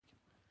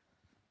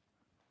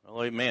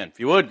Well, amen. If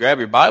you would, grab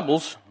your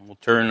Bibles. We'll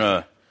turn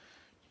to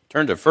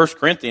 1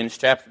 Corinthians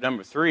chapter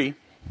number 3.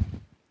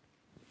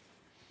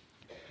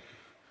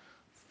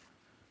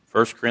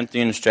 1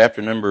 Corinthians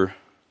chapter number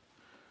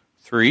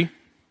 3. I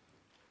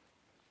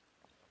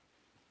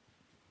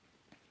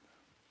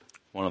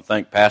want to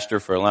thank Pastor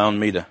for allowing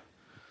me to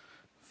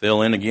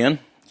fill in again.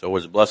 It's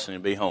always a blessing to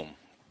be home.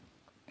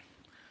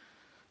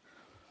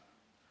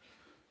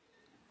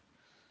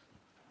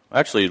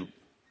 Actually,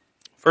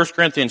 1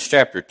 Corinthians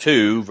chapter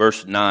 2,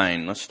 verse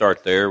 9. Let's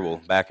start there. We'll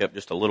back up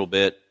just a little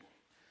bit.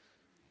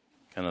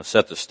 Kind of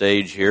set the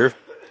stage here.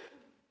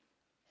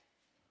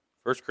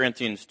 1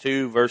 Corinthians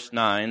 2, verse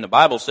 9. The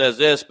Bible says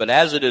this, "But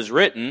as it is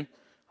written,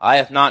 eye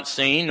hath not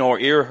seen, nor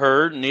ear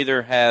heard,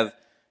 neither have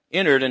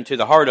entered into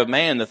the heart of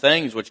man the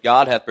things which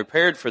God hath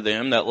prepared for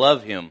them that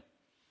love him.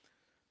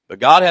 But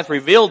God hath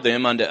revealed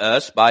them unto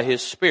us by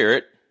his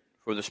Spirit,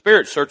 for the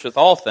Spirit searcheth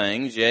all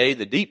things, yea,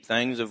 the deep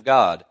things of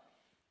God.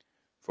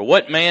 For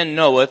what man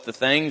knoweth the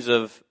things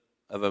of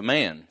a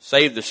man,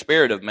 save the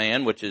spirit of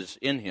man which is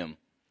in him?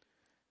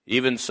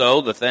 Even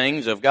so the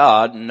things of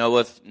God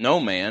knoweth no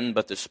man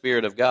but the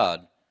Spirit of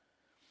God.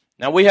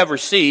 Now we have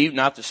received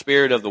not the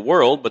spirit of the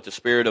world, but the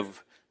Spirit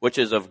of which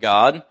is of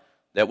God,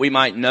 that we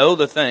might know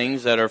the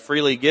things that are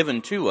freely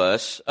given to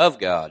us of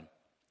God.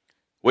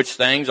 Which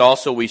things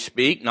also we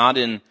speak, not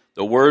in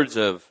the words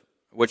of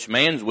which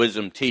man's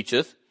wisdom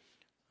teacheth,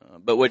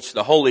 but which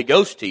the Holy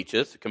Ghost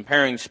teacheth,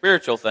 comparing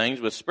spiritual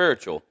things with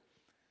spiritual.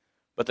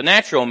 But the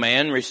natural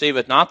man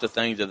receiveth not the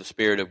things of the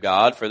Spirit of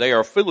God, for they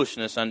are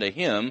foolishness unto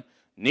him,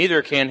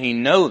 neither can he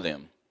know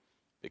them,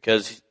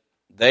 because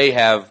they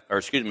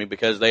are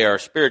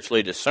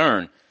spiritually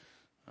discerned.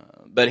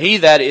 But he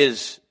that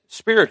is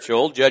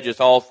spiritual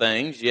judgeth all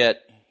things,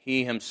 yet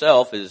he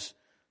himself is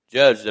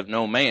judged of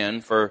no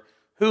man. For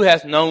who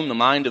hath known the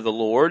mind of the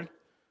Lord,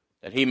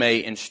 that he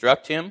may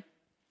instruct him?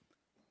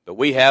 But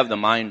we have the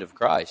mind of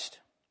Christ."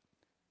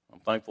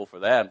 I'm thankful for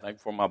that. I'm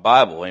thankful for my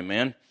Bible.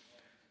 Amen.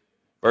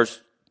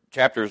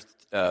 Chapter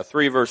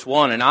 3, verse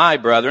 1, "And I,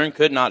 brethren,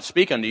 could not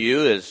speak unto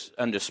you as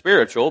unto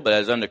spiritual, but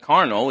as unto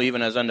carnal,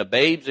 even as unto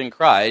babes in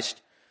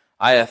Christ.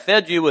 I have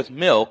fed you with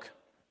milk,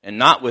 and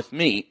not with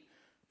meat,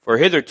 for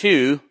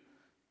hitherto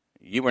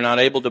ye were not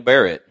able to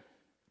bear it,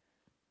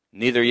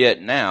 neither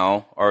yet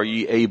now are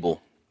ye able."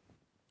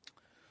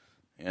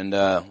 And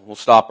we'll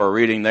stop our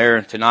reading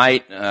there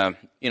tonight.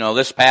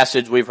 This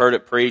passage, we've heard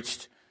it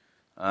preached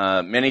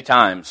many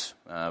times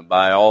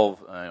by all,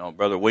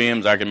 Brother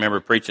Williams. I can remember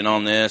preaching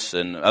on this,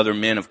 and other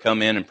men have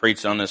come in and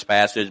preached on this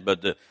passage,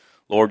 but the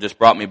Lord just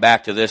brought me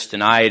back to this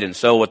tonight. And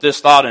so with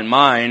this thought in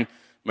mind,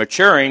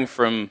 maturing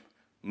from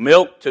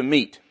milk to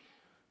meat,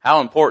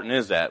 how important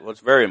is that? Well, it's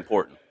very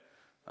important.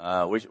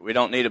 We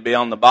don't need to be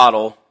on the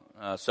bottle,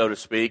 so to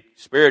speak,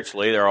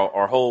 spiritually.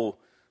 Our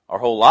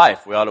whole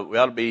life, we ought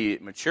to be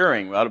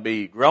maturing. We ought to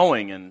be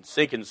growing and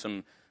seeking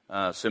some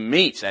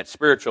meats, that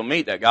spiritual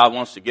meat that God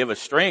wants to give us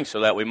strength so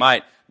that we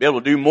might be able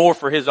to do more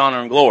for his honor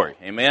and glory.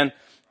 Amen?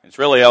 It's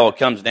really all it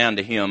comes down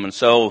to him. And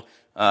so,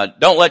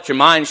 don't let your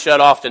mind shut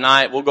off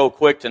tonight. We'll go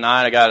quick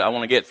tonight. I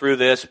want to get through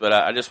this, but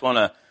I just want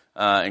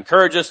to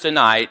encourage us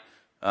tonight,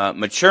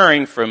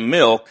 maturing from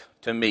milk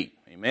to meat.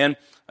 Amen?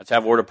 Let's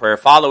have a word of prayer.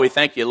 Father, we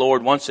thank you,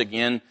 Lord, once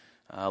again,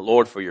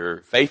 Lord, for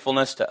your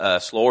faithfulness to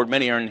us. Lord,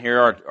 many in here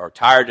are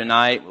tired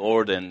tonight,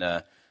 Lord,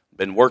 and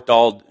been worked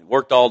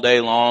all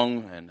day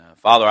long. And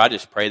Father, I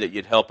just pray that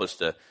you'd help us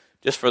to,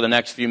 just for the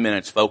next few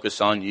minutes,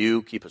 focus on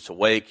you, keep us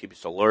awake, keep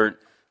us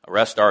alert,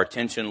 arrest our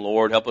attention,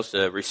 Lord. Help us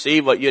to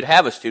receive what you'd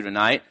have us to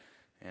tonight.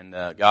 And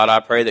God, I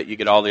pray that you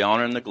get all the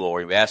honor and the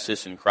glory. We ask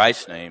this in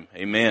Christ's name.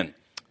 Amen.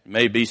 You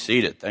may be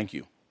seated. Thank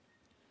you.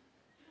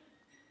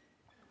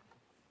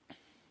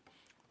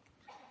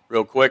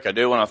 Real quick, I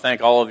do want to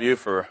thank all of you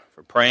for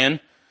praying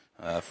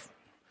for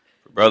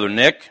Brother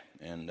Nick.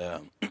 And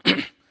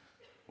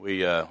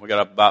we got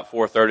up about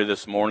 4:30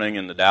 this morning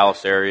in the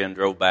Dallas area and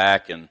drove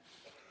back. And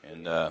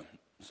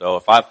so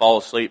if I fall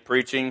asleep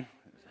preaching,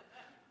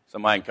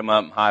 somebody can come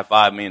up and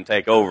high-five me and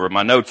take over.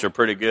 My notes are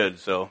pretty good.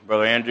 So,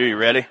 Brother Andrew, you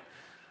ready?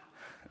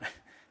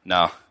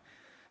 No.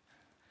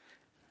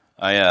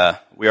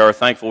 We are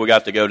thankful we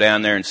got to go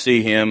down there and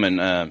see him.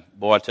 And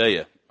boy, I tell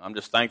you, I'm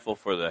just thankful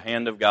for the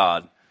hand of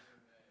God.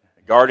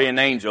 Guardian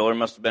angel, there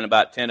must have been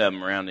about 10 of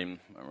them around him,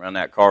 around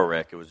that car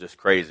wreck. It was just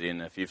crazy.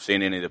 And if you've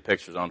seen any of the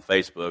pictures on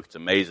Facebook, it's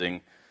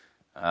amazing.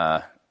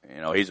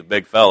 He's a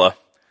big fella.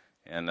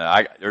 And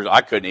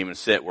I couldn't even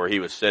sit where he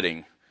was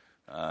sitting,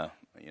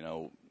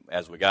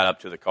 as we got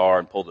up to the car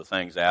and pulled the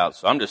things out.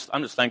 So I'm just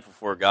thankful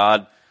for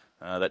God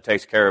that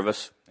takes care of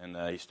us. And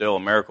he's still a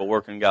miracle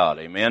working God.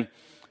 Amen.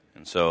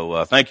 And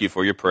so thank you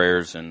for your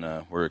prayers.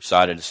 And we're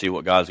excited to see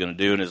what God's going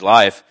to do in his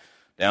life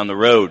down the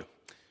road.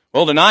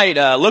 Well, tonight,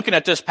 looking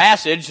at this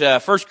passage, 1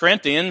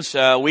 Corinthians,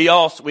 we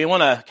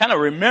want to kind of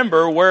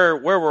remember where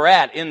we're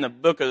at in the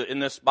book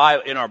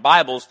in our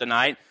Bibles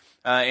tonight,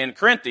 in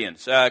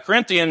Corinthians.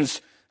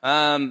 Corinthians,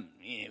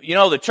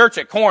 the church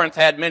at Corinth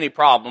had many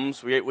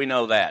problems. We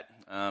know that.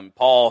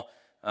 Paul,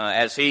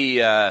 as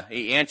he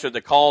answered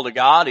the call to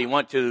God, he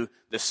went to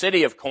the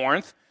city of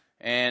Corinth,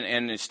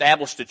 and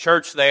established a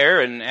church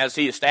there. And as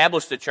he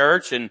established the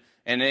church and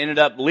ended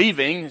up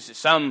leaving,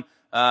 some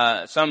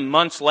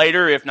months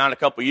later, if not a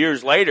couple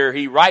years later,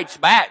 he writes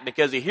back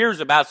because he hears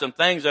about some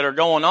things that are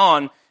going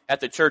on at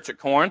the church at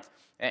Corinth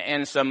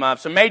and some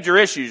major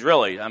issues.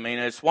 Really, I mean,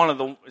 it's one of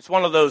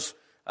those.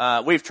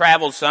 We've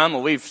traveled some,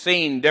 and we've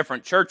seen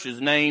different churches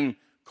named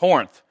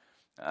Corinth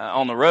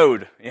on the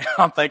road.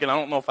 I'm thinking, I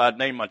don't know if I'd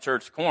name my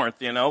church Corinth,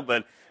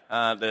 but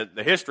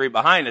the history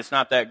behind it's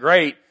not that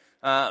great.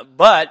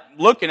 But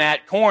looking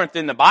at Corinth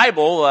in the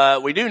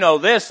Bible, we do know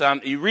this.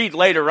 You read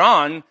later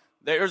on,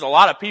 there's a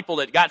lot of people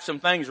that got some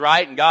things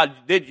right, and God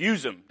did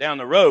use them down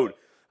the road.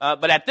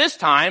 But at this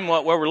time,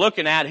 what we're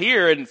looking at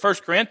here in 1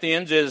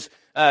 Corinthians is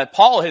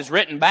Paul has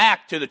written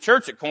back to the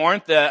church at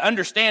Corinth,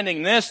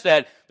 understanding this,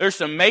 that there's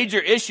some major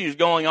issues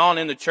going on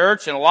in the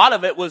church, and a lot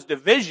of it was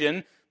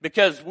division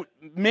because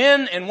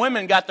men and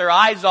women got their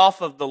eyes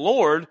off of the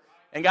Lord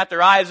and got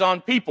their eyes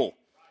on people.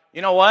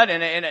 You know what?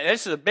 And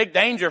this is a big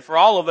danger for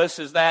all of us,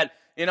 is that,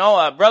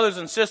 brothers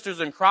and sisters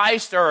in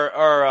Christ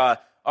are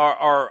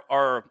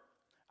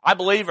I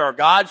believe are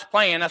God's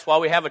plan. That's why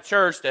we have a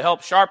church, to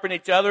help sharpen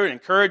each other,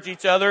 encourage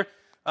each other.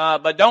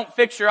 But don't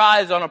fix your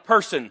eyes on a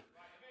person.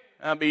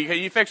 Because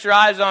you fix your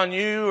eyes on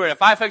you, or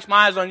if I fix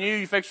my eyes on you,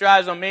 you fix your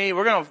eyes on me,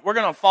 we're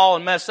gonna fall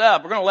and mess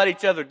up. We're gonna let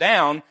each other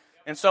down.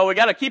 And so we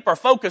gotta keep our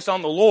focus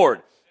on the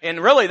Lord. And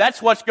really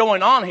that's what's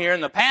going on here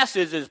in the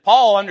passage, is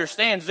Paul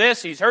understands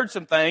this. He's heard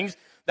some things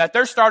that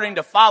they're starting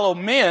to follow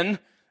men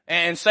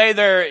and say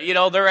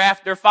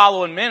they're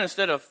following men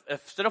instead of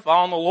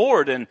following the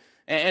Lord.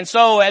 And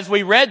so as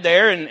we read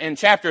there in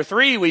chapter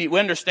 3, we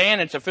understand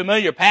it's a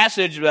familiar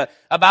passage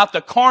about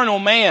the carnal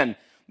man.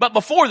 But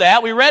before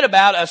that, we read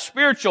about a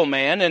spiritual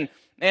man,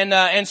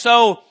 and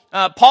so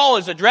Paul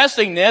is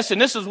addressing this, and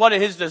this is what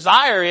his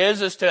desire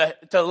is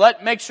to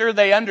make sure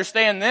they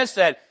understand this,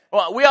 that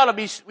we ought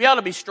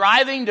to be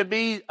striving to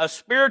be a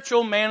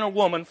spiritual man or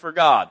woman for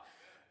God.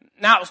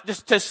 Now,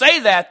 just to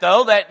say that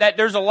though, that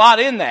there's a lot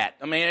in that.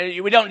 I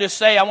mean, we don't just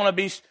say I want to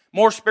be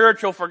more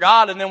spiritual for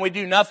God and then we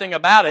do nothing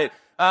about it.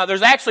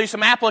 There's actually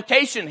some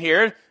application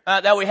here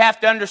that we have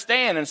to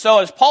understand. And so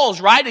as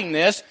Paul's writing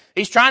this,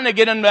 he's trying to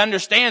get them to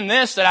understand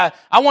this, that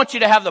I want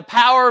you to have the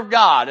power of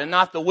God and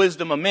not the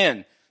wisdom of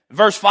men.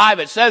 Verse 5,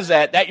 it says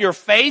that your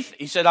faith,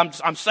 he said,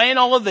 I'm saying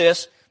all of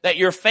this, that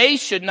your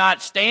faith should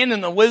not stand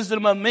in the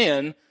wisdom of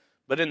men,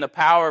 but in the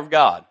power of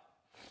God.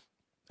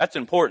 That's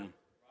important.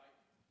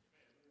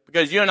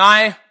 Because you and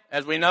I,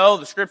 as we know,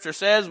 the scripture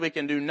says we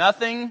can do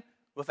nothing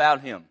without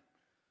him.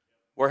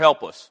 We're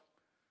helpless.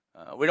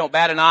 We don't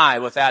bat an eye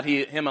without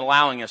him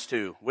allowing us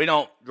to. We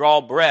don't draw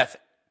breath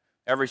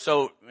every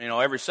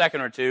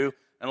second or two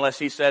unless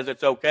he says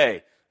it's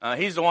okay.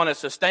 He's the one that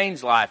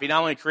sustains life. He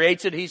not only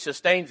creates it, he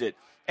sustains it.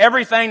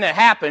 Everything that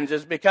happens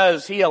is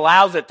because he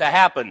allows it to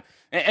happen.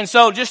 And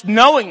so just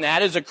knowing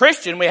that as a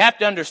Christian, we have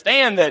to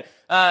understand that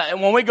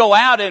when we go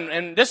out,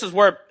 and this is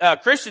where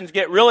Christians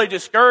get really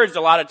discouraged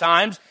a lot of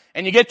times,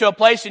 and you get to a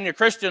place in your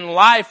Christian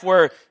life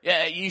where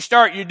you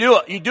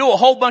do a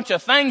whole bunch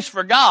of things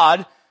for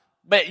God,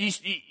 but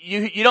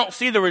you don't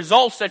see the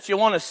results that you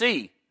want to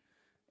see.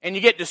 And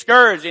you get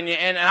discouraged,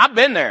 and I've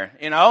been there,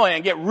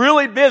 and get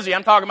really busy.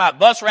 I'm talking about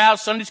bus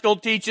routes, Sunday school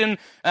teaching,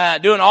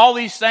 doing all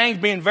these things,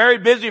 being very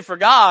busy for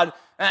God.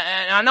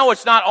 And I know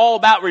it's not all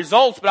about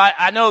results, but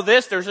I know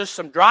this, there's just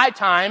some dry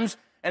times,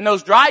 and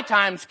those dry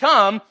times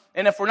come,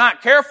 and if we're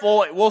not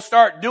careful, we'll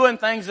start doing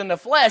things in the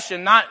flesh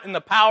and not in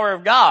the power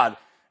of God.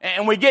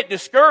 And we get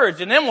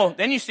discouraged, and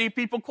then you see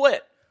people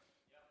quit.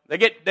 They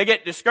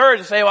get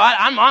discouraged and say, well,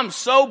 I'm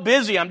so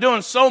busy, I'm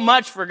doing so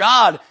much for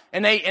God,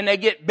 and they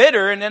get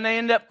bitter, and then they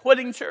end up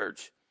quitting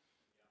church.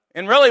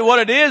 And really what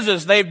it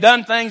is they've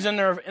done things in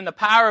the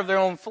power of their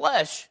own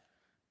flesh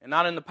and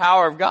not in the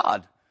power of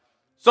God.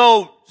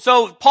 So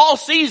Paul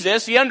sees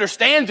this, he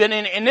understands it,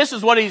 and this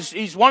is what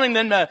he's wanting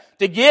them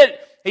to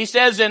get. He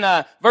says in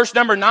verse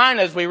number 9,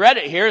 as we read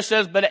it here, it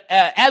says, but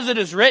as it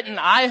is written,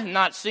 I have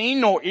not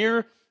seen nor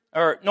ear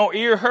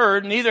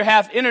heard, neither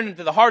hath entered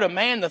into the heart of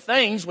man the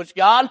things which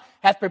God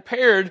hath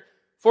prepared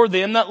for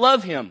them that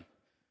love him.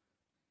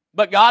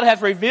 But God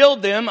hath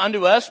revealed them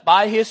unto us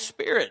by his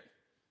Spirit.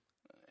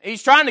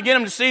 He's trying to get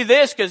them to see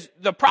this, because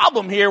the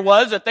problem here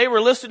was that they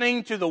were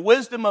listening to the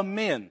wisdom of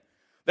men.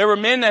 There were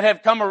men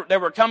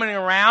that were coming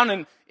around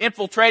and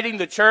infiltrating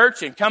the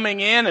church and coming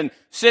in and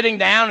sitting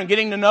down and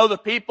getting to know the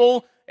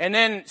people, and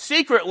then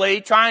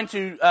secretly trying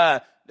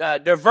to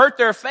divert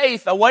their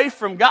faith away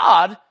from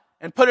God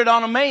and put it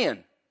on a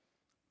man.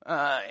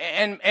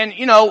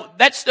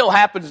 That still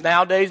happens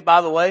nowadays,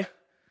 by the way.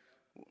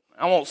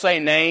 I won't say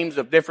names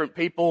of different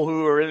people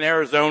who are in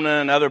Arizona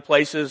and other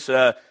places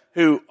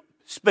who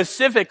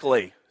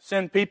specifically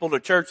send people to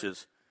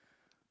churches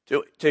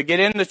to get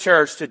in the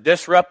church, to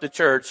disrupt the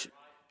church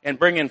and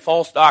bring in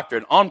false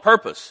doctrine on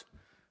purpose.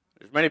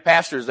 There's many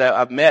pastors that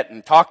I've met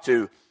and talked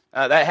to.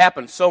 That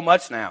happens so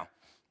much now.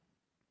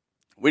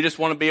 We just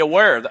want to be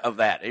aware of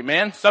that.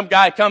 Amen. Some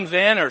guy comes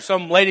in or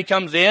some lady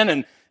comes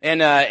in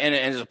and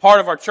is a part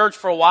of our church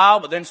for a while,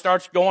 but then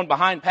starts going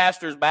behind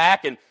pastors'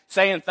 back and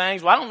saying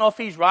things. Well, I don't know if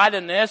he's right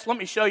in this. Let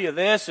me show you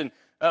this. And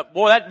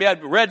boy, that'd be a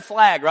red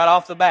flag right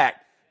off the back.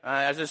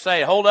 As I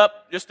say, hold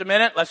up just a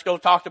minute. Let's go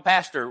talk to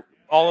pastor,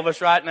 all of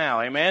us right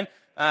now. Amen.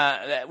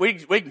 We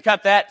can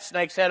cut that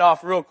snake's head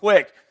off real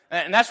quick.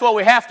 And that's what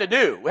we have to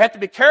do. We have to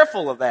be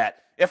careful of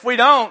that. If we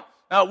don't,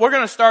 we're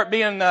going to start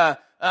being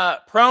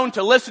prone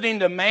to listening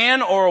to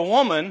man or a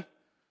woman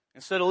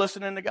instead of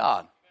listening to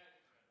God.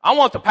 I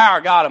want the power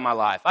of God in my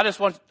life. I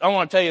want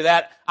to tell you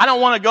that. I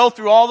don't want to go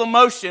through all the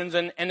motions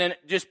and then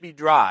just be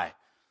dry.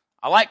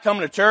 I like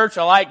coming to church.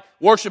 I like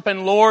worshiping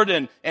the Lord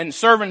and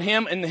serving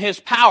Him in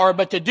His power.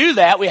 But to do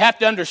that, we have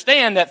to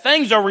understand that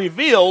things are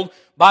revealed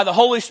by the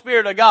Holy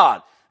Spirit of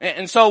God.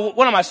 And so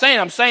what am I saying?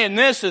 I'm saying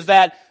this is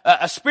that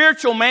a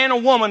spiritual man or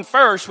woman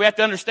first, we have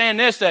to understand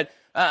this, that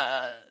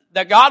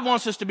God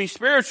wants us to be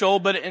spiritual,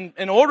 but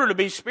in order to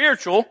be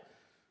spiritual,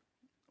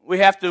 we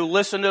have to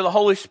listen to the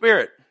Holy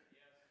Spirit.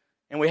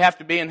 And we have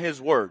to be in His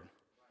Word.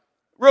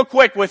 Real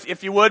quick,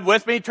 if you would,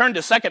 with me, turn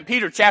to 2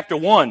 Peter chapter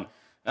 1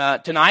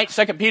 tonight.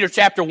 2 Peter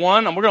chapter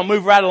 1, and we're going to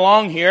move right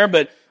along here,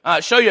 but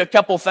show you a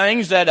couple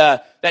things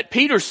that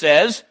Peter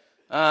says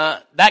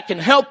that can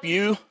help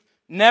you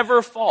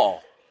never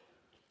fall.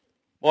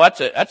 Well,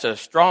 that's a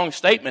strong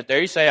statement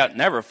there. You say, "I'd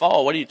never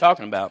fall." What are you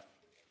talking about?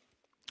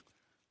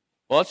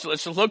 Well,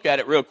 let's look at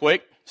it real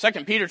quick.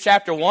 2 Peter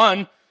chapter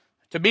 1,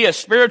 to be a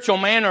spiritual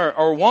man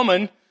or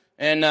woman,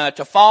 and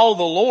to follow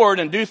the Lord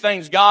and do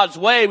things God's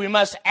way, we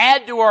must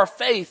add to our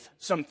faith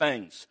some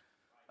things.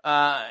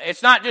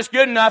 It's not just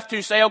good enough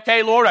to say,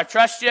 "Okay, Lord, I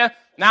trust you.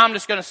 Now I'm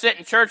just going to sit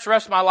in church the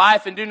rest of my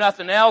life and do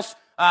nothing else.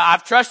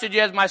 I've trusted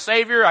you as my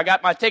Savior. I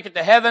got my ticket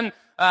to heaven."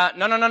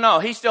 No.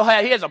 He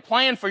has a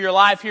plan for your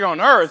life here on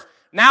earth.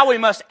 Now we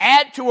must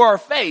add to our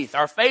faith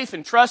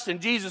and trust in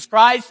Jesus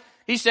Christ.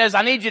 He says,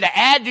 I need you to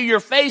add to your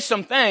faith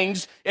some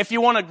things if you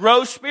want to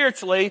grow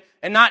spiritually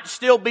and not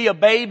still be a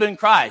babe in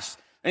Christ.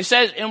 And he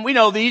says, and we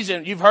know these,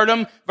 and you've heard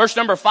them, verse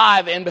number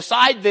 5, and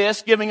beside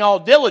this, giving all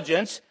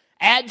diligence,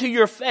 add to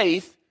your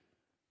faith,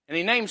 and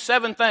he names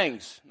 7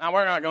 things. Now,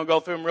 we're not going to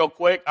go through them real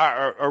quick,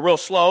 or real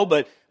slow,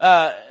 but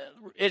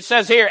it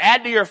says here,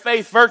 add to your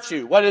faith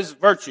virtue. What is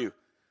virtue?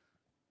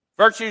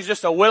 Virtue is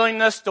just a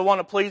willingness to want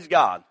to please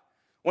God.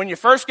 When you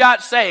first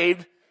got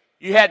saved,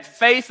 you had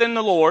faith in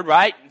the Lord,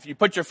 right? If you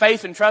put your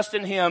faith and trust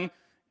in Him,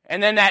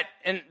 and then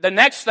and the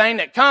next thing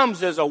that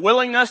comes is a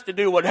willingness to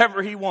do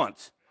whatever He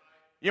wants.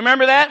 You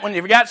remember that? When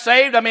you got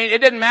saved,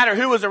 it didn't matter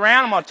who was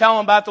around. I'm going to tell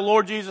them about the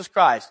Lord Jesus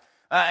Christ.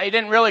 He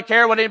didn't really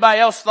care what anybody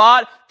else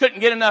thought. Couldn't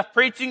get enough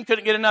preaching.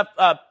 Couldn't get enough,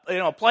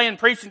 playing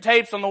preaching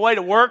tapes on the way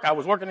to work. I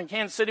was working in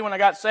Kansas City when I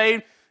got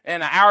saved,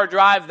 and an hour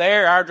drive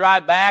there, hour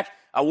drive back.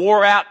 I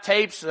wore out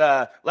tapes,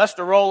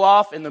 Lester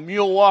Roloff and the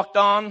Mule Walked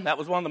On. That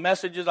was one of the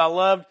messages I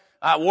loved.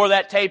 I wore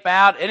that tape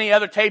out. Any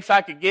other tapes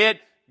I could get.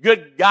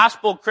 Good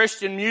gospel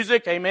Christian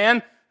music,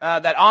 amen,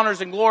 that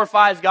honors and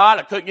glorifies God.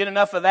 I couldn't get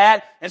enough of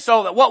that. And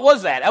so what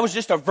was that? That was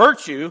just a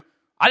virtue.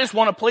 I just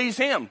want to please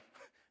Him.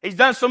 He's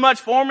done so much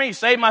for me. He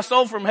saved my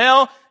soul from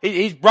hell.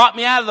 He's brought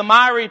me out of the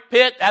miry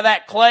pit, out of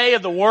that clay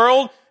of the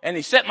world, and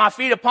He set my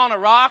feet upon a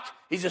rock.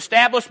 He's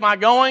established my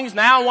goings.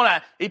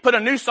 Now He put a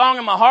new song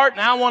in my heart.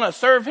 Now I want to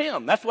serve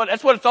Him. That's what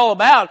it's all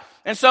about.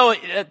 And so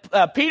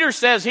Peter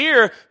says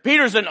here,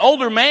 Peter's an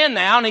older man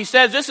now, and he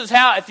says this is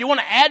how, if you want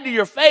to add to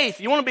your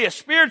faith, you want to be a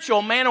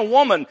spiritual man or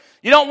woman,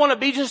 you don't want to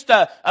be just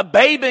a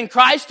babe in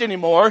Christ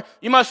anymore.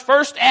 You must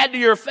first add to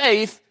your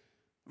faith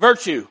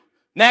virtue.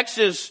 Next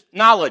is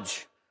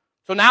knowledge.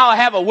 So now I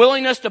have a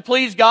willingness to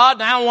please God.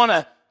 Now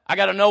I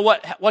got to know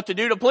what to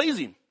do to please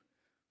Him.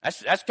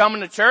 That's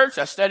coming to church.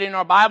 That's studying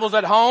our Bibles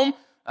at home.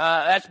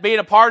 That's being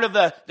a part of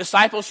the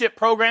discipleship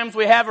programs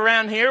we have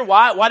around here.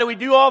 Why do we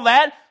do all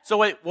that? So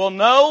we'll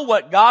know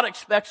what God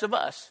expects of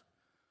us.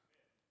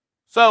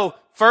 So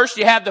first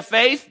you have the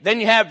faith, then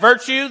you have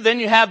virtue,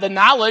 then you have the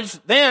knowledge.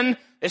 Then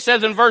it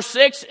says in verse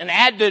 6, and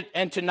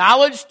add to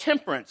knowledge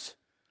temperance.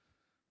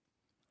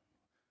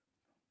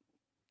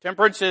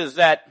 Temperance is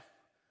that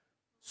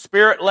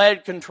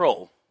Spirit-led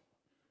control,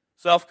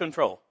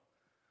 self-control.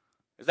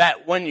 Is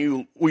that when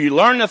you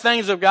learn the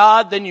things of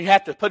God, then you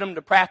have to put them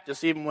to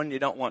practice even when you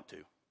don't want to.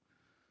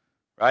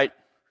 Right?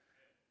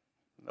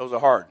 Those are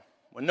hard.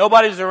 When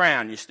nobody's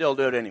around, you still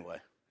do it anyway.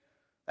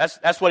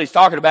 That's what he's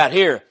talking about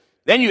here.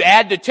 Then you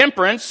add to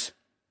temperance,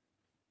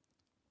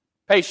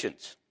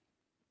 patience.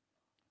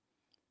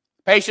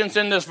 Patience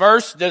in this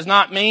verse does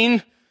not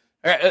mean,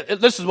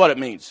 this is what it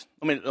means.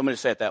 Let me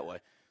say it that way.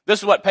 This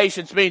is what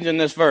patience means in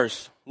this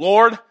verse.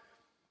 Lord,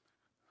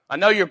 I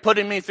know You're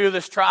putting me through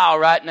this trial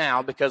right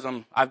now because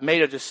I've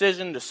made a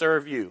decision to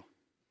serve You.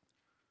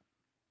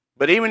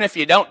 But even if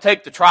You don't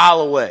take the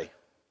trial away,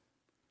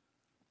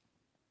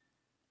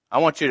 I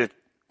want You to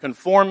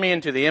conform me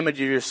into the image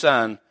of Your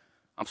Son.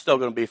 I'm still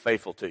going to be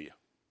faithful to You.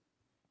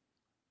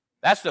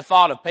 That's the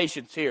thought of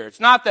patience here. It's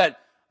not that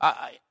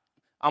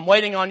I'm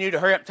waiting on You to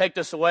hurry up and take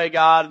this away,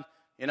 God,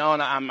 and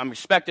I'm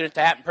expecting it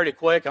to happen pretty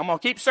quick. I'm going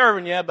to keep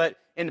serving You, but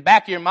in the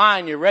back of your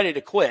mind, you're ready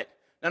to quit.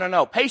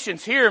 No.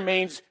 Patience here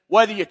means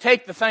whether you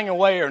take the thing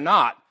away or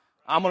not,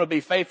 I'm going to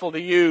be faithful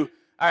to you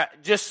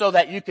just so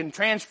that you can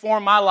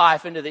transform my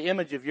life into the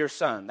image of your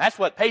Son. That's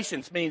what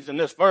patience means in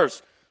this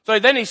verse. So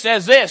then he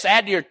says this,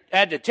 add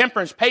to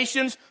temperance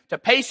patience, to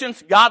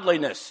patience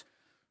godliness.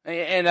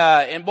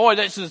 And boy,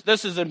 this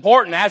is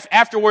important.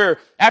 After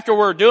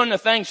we're doing the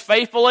things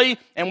faithfully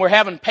and we're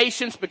having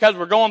patience because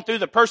we're going through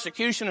the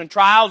persecution and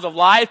trials of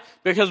life,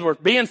 because we're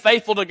being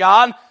faithful to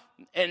God,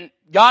 and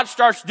God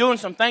starts doing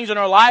some things in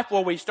our life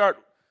where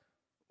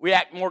we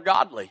act more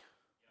godly.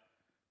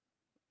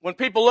 When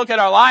people look at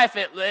our life,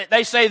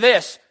 they say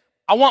this,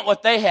 I want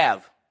what they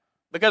have,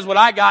 because what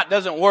I got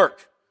doesn't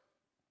work.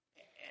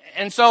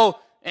 And so,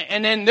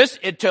 and then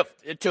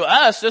to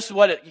us, this is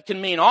what it can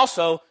mean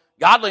also.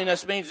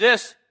 Godliness means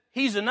this,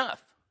 He's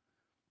enough.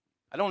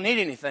 I don't need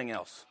anything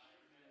else.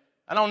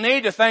 I don't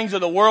need the things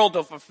of the world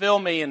to fulfill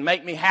me and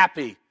make me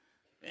happy.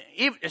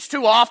 It's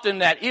too often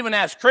that even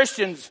as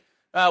Christians,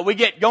 we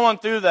get going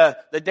through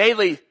the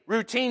daily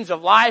routines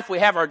of life. We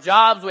have our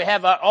jobs, we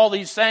have all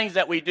these things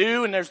that we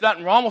do, and there's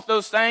nothing wrong with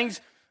those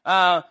things.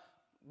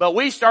 But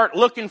we start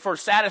looking for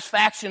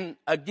satisfaction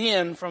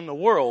again from the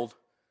world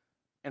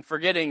and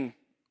forgetting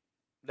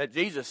that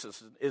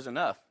Jesus is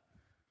enough.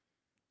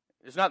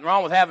 There's nothing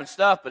wrong with having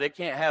stuff, but it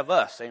can't have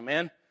us.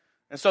 Amen?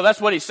 And so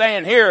that's what he's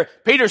saying here.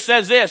 Peter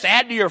says this,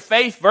 add to your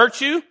faith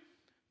virtue,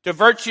 to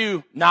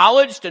virtue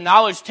knowledge, to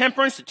knowledge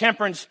temperance, to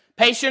temperance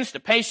patience, to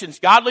patience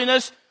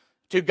godliness,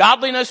 to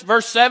godliness,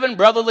 verse 7,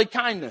 brotherly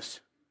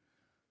kindness.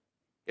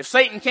 If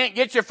Satan can't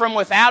get you from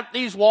without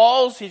these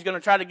walls, he's going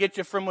to try to get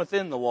you from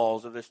within the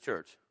walls of this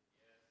church.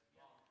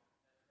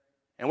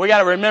 And we got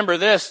to remember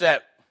this,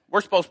 that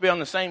we're supposed to be on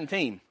the same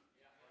team.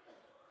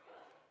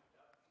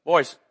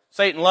 Boys,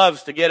 Satan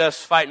loves to get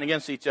us fighting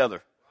against each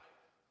other.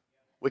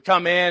 We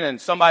come in and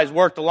somebody's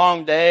worked a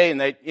long day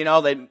and they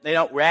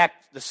don't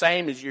react the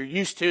same as you're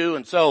used to,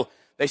 and so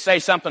they say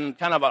something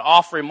kind of an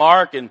off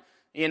remark and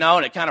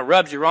it kind of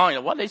rubs you wrong.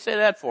 What did they say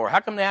that for? How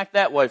come they act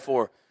that way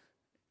for?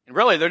 And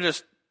really they're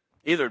just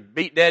either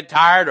beat dead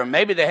tired or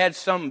maybe they had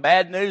some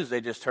bad news they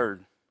just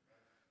heard.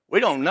 We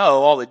don't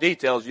know all the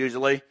details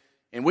usually,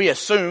 and we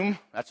assume,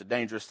 that's a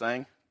dangerous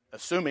thing,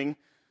 assuming.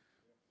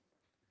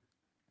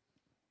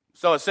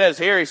 So it says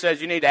here, he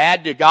says you need to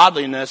add to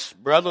godliness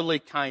brotherly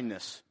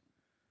kindness.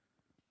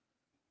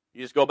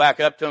 You just go back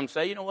up to them and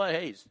say, you know what,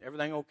 hey, is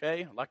everything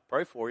okay? I'd like to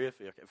pray for you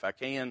if I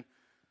can.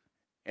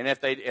 And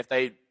if they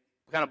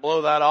kind of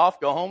blow that off,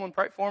 go home and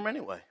pray for them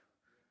anyway.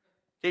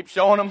 Keep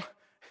showing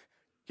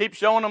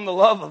them the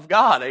love of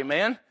God,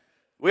 amen?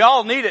 We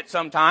all need it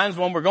sometimes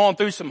when we're going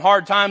through some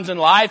hard times in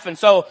life. And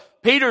so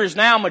Peter is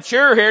now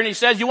mature here, and he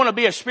says you want to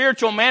be a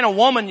spiritual man or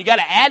woman, you got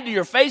to add to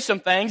your faith some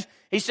things.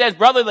 He says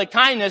brotherly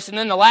kindness, and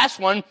then the last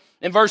one,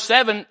 in verse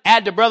 7,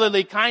 add to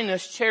brotherly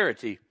kindness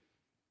charity.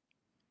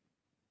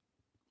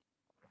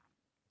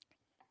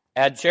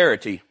 Add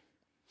charity.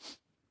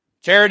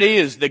 Charity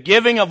is the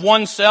giving of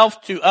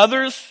oneself to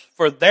others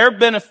for their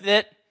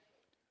benefit.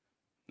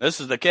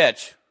 This is the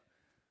catch.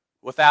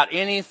 Without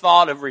any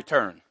thought of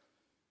return.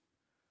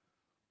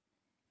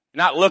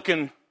 You're not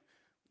looking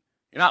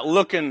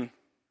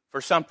for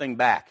something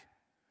back.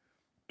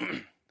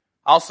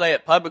 I'll say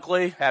it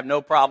publicly, have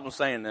no problem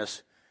saying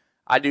this.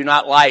 I do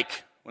not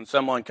like when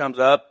someone comes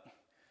up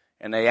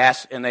and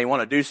they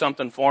want to do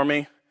something for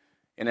me,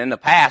 and in the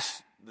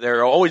past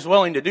they're always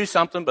willing to do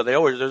something, but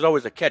there's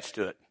always a catch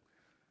to it.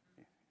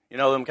 You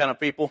know them kind of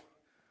people?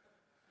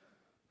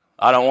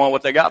 I don't want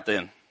what they got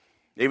then.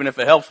 Even if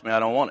it helps me, I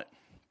don't want it.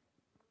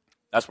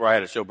 That's where I had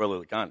to show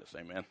brotherly kindness,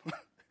 amen.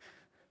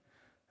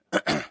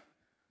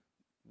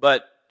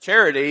 But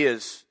charity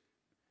is,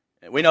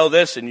 we know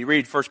this, and you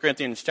read 1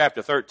 Corinthians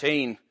chapter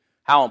 13,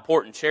 how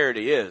important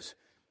charity is.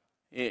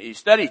 You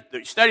study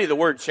the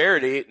word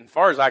charity, and as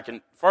far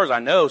as I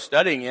know,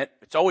 studying it,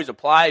 it's always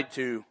applied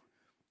to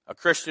a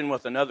Christian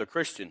with another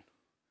Christian.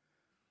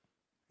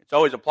 It's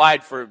always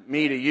applied for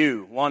me to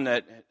you, one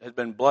that has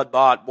been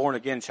blood-bought,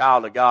 born-again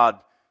child of God,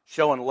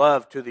 showing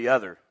love to the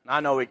other. I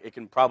know it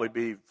can probably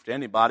be to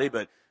anybody,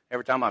 but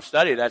every time I've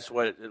studied, that's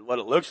what it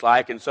looks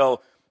like. And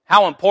so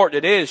how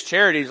important it is,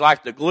 charity is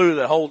like the glue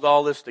that holds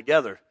all this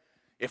together.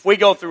 If we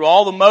go through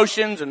all the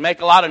motions and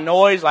make a lot of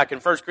noise, like in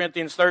 1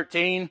 Corinthians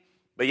 13,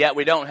 but yet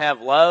we don't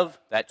have love,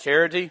 that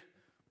charity,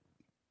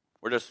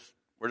 we're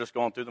just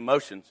going through the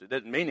motions. It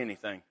doesn't mean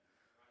anything.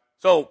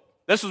 So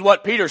this is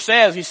what Peter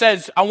says. He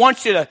says, I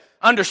want you to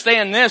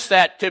understand this,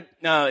 that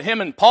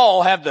him and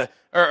Paul have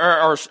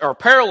or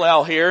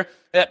parallel here,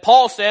 that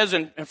Paul says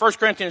in 1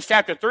 Corinthians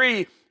chapter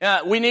 3,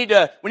 we need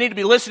to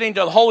be listening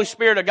to the Holy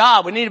Spirit of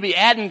God. We need to be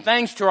adding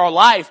things to our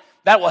life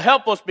that will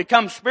help us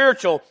become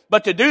spiritual.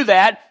 But to do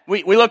that,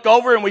 we look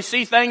over and we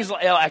see things,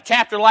 a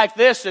chapter like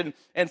this in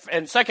 2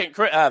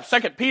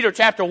 Peter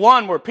chapter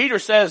 1, where Peter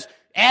says,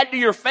 add to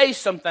your faith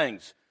some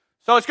things.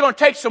 So it's going to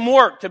take some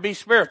work to be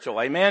spiritual,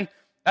 amen?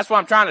 That's what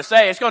I'm trying to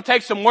say. It's going to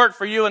take some work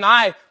for you and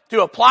I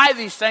to apply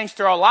these things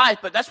to our life,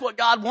 but that's what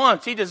God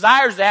wants. He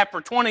desires that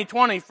for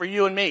 2020 for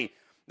you and me.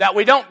 That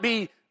we're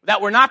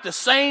not the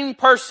same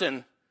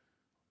person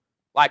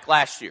like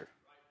last year.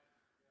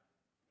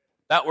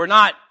 that we're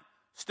not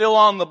still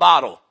on the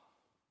bottle,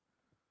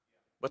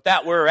 but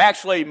that we're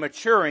actually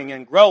maturing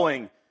and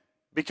growing,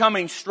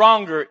 becoming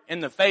stronger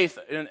in the faith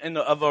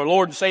of our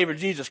Lord and Savior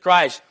Jesus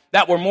Christ,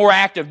 that we're more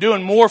active,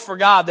 doing more for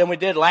God than we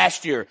did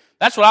last year.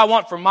 That's what I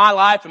want for my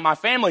life and my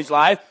family's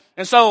life.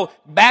 And so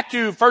back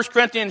to 1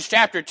 Corinthians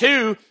chapter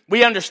 2,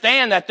 we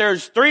understand that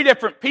there's three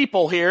different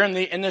people here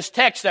in this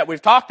text that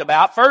we've talked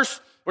about.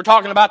 First, we're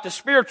talking about the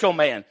spiritual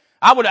man.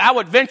 I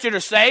would venture to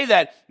say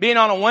that being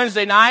on a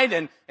Wednesday night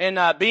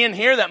and being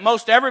here, that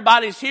most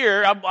everybody's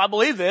here. I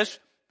believe this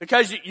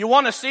because you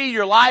want to see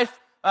your life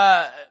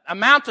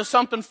amount to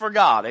something for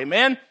God.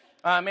 Amen.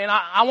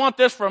 I want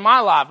this for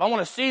my life. I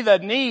want to see the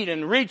need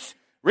and reach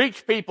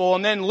people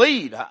and then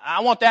lead.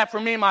 I want that for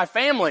me and my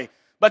family.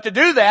 But to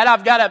do that,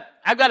 I've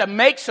got to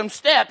make some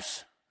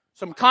steps,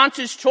 some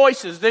conscious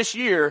choices this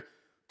year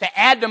to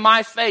add to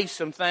my faith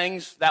some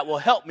things that will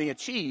help me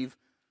achieve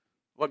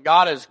what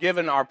God has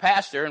given our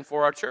pastor and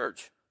for our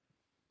church.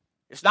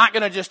 It's not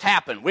going to just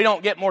happen. We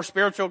don't get more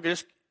spiritual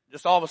just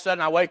all of a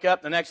sudden I wake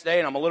up the next day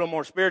and I'm a little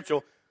more spiritual.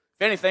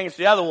 If anything, it's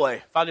the other way.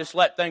 If I just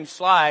let things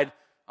slide,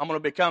 I'm going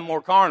to become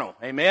more carnal.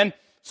 Amen?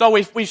 So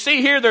we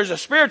see here there's a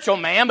spiritual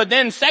man, but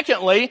then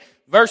secondly,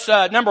 verse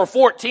number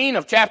 14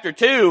 of chapter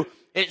 2,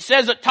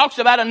 it talks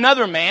about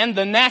another man,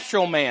 the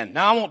natural man.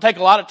 Now, I won't take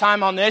a lot of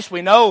time on this.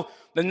 We know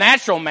the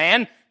natural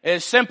man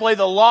is simply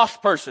the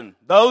lost person.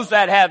 Those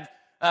that have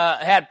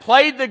had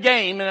played the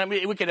game, and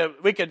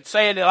we could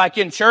say it like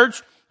in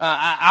church.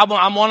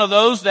 I'm one of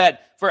those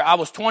that I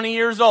was 20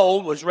 years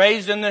old, was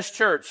raised in this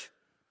church.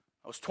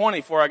 I was 20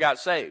 before I got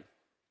saved.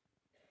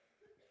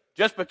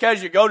 Just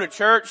because you go to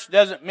church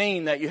doesn't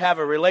mean that you have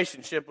a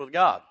relationship with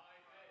God.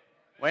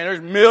 Man,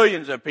 there's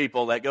millions of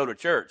people that go to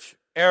church,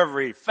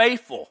 every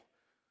faithful,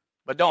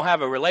 but don't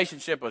have a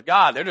relationship with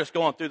God. They're just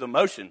going through the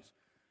motions.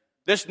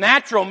 This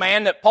natural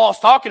man that Paul's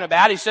talking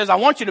about, he says, I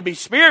want you to be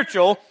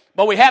spiritual,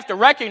 but we have to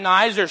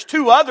recognize there's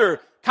two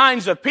other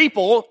kinds of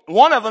people.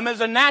 One of them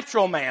is a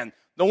natural man,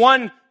 the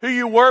one who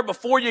you were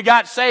before you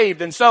got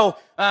saved. And so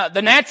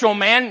the natural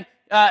man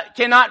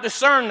cannot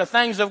discern the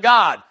things of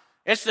God.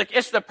 It's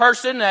the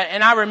person,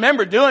 and I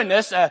remember doing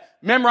this,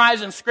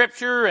 memorizing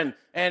Scripture, and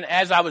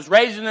as I was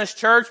raised in this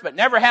church, but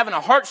never having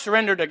a heart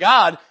surrender to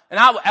God. And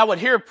I would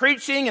hear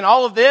preaching and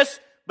all of this,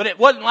 but it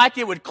wasn't like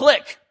it would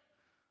click.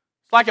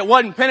 It's like it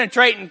wasn't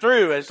penetrating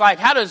through. It's like,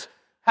 how does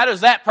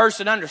that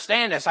person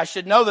understand this? I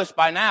should know this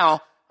by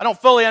now. I don't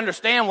fully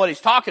understand what he's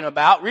talking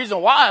about. Reason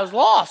why I was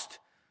lost.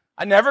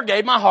 I never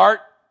gave my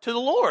heart to the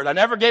Lord. I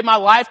never gave my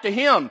life to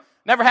Him.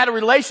 Never had a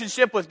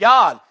relationship with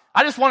God.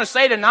 I just want to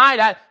say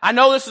tonight, I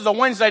know this is a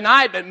Wednesday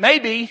night, but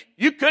maybe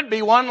you could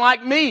be one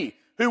like me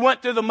who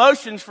went through the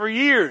motions for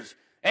years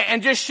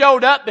and just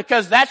showed up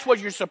because that's what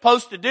you're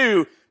supposed to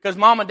do because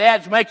mom and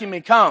dad's making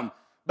me come.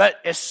 But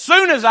as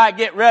soon as I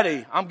get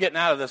ready, I'm getting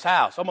out of this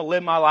house. I'm going to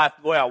live my life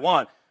the way I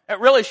want. It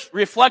really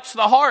reflects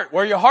the heart,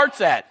 where your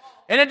heart's at.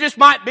 And it just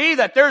might be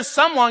that there's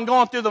someone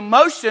going through the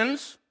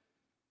motions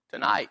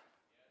tonight.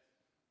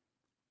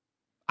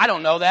 I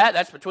don't know that.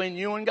 That's between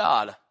you and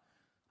God.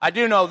 I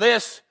do know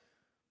this.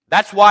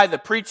 That's why the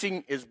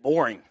preaching is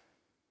boring.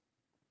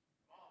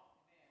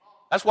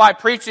 That's why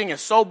preaching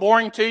is so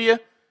boring to you,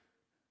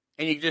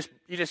 and you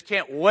just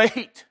can't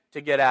wait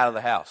to get out of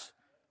the house.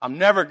 I'm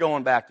never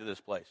going back to this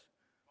place.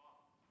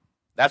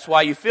 That's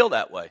why you feel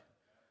that way.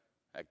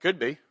 That could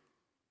be.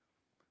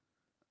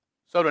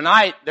 So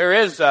tonight, there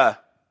is,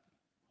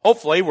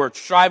 hopefully, we're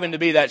striving to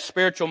be that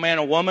spiritual man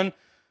or woman.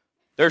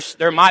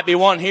 There might be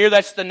one here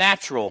that's the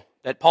natural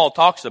that Paul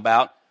talks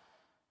about.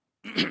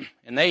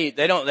 And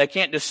they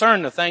can't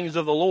discern the things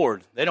of the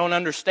Lord. They don't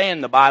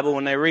understand the Bible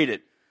when they read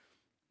it.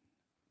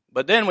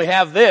 But then we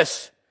have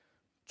this.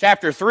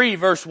 Chapter 3,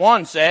 verse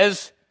 1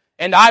 says,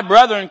 And I,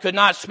 brethren, could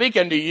not speak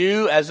unto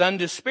you as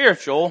unto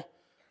spiritual,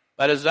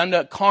 but as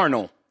unto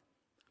carnal.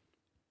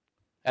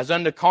 As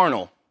unto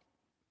carnal.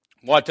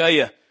 Well, I tell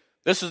you,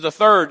 this is the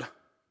third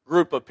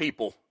group of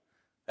people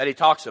that he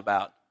talks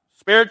about.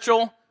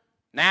 Spiritual,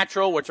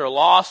 natural, which are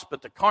lost,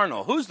 but the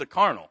carnal. Who's the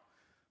carnal?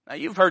 Now,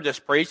 you've heard this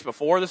preached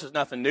before. This is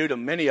nothing new to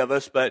many of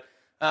us, but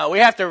we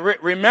have to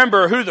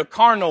remember who the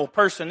carnal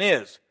person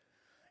is.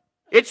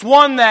 It's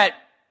one that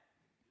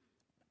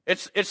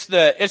it's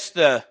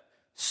the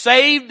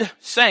saved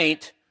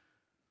saint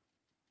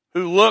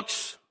who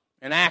looks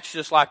and acts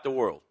just like the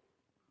world.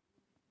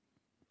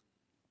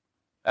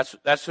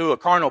 That's who a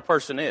carnal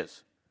person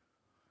is.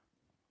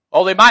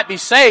 Oh, they might be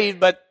saved,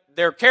 but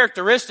their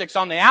characteristics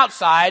on the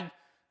outside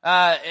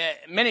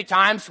many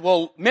times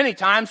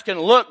can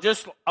look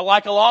just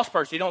like a lost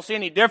person. You don't see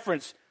any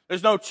difference.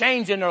 There's no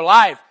change in their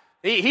life.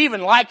 He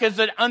even likens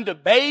it unto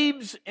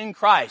babes in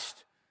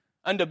Christ,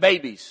 unto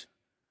babies.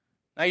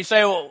 Now you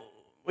say, well,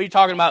 what are you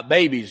talking about,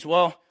 babies?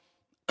 Well,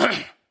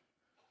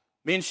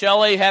 me and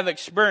Shelley have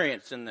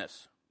experience in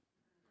this,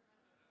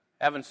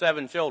 having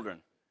 7 children.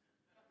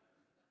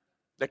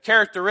 The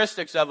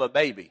characteristics of a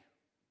baby.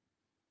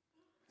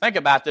 Think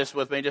about this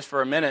with me just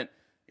for a minute.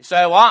 You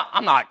say, well,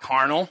 I'm not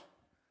carnal.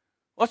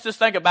 Let's just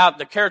think about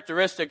the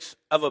characteristics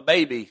of a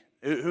baby,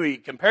 who he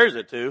compares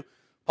it to.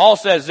 Paul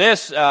says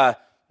this,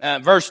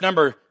 verse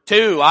number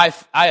 2, I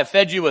have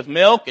fed you with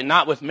milk and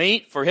not with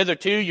meat, for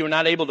hitherto you were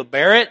not able to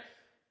bear it,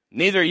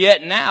 neither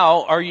yet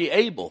now are ye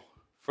able,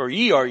 for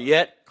ye are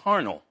yet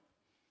carnal.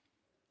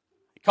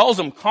 He calls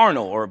them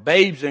carnal, or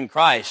babes in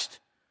Christ.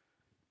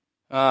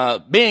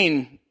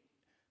 Being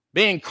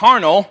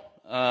carnal,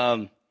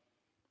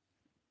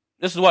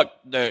 this is what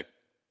the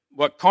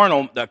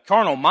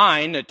carnal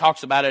mind, it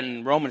talks about it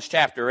in Romans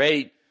chapter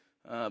 8,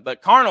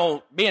 but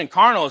being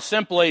carnal is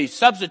simply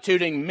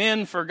substituting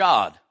men for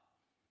God.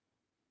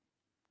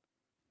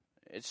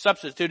 It's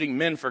substituting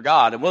men for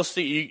God. And we'll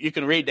see, you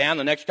can read down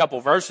the next couple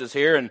verses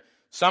here, and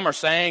some are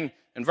saying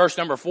in verse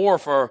number 4,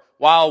 for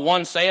while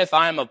one saith,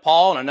 I am of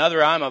Paul, and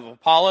another, I am of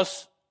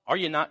Apollos, are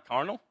you not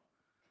carnal?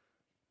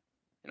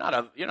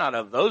 You're not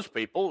of those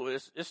people.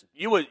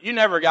 You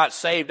never got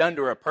saved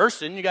under a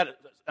person. You got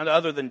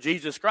other than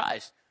Jesus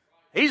Christ.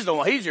 He's the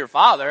one. He's your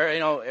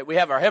Father. We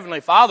have our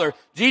Heavenly Father.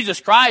 Jesus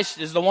Christ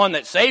is the one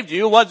that saved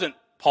you. It wasn't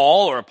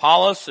Paul or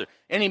Apollos or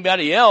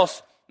anybody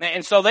else.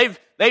 And so they've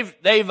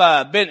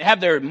have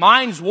their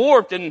minds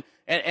warped and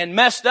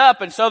messed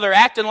up, and so they're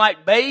acting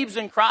like babes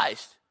in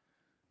Christ.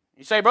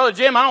 You say, Brother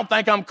Jim, I don't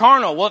think I'm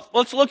carnal. Well,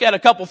 let's look at a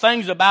couple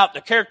things about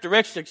the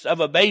characteristics of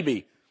a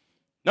baby.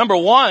 Number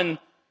one,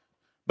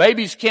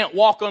 babies can't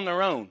walk on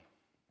their own.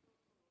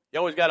 You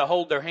always got to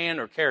hold their hand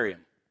or carry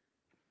them.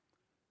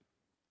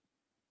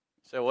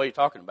 You say, what are you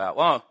talking about?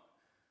 Well,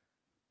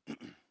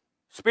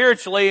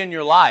 spiritually in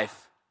your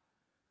life,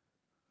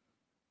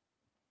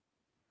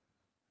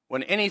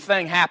 when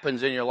anything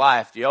happens in your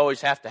life, do you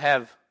always have to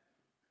have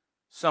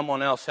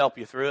someone else help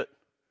you through it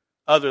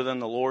other than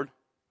the Lord?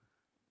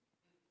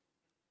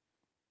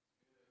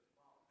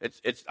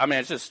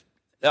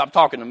 I'm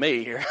talking to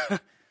me here.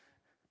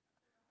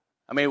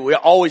 We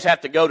always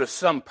have to go to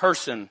some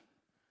person.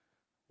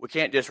 We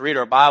can't just read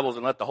our Bibles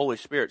and let the Holy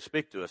Spirit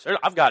speak to us.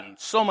 I've gotten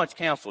so much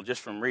counsel just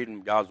from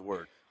reading God's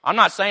Word. I'm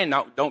not saying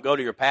don't go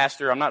to your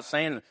pastor. I'm not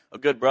saying a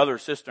good brother or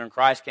sister in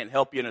Christ can't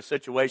help you in a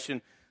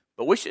situation.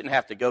 But we shouldn't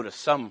have to go to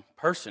some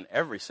person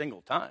every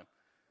single time.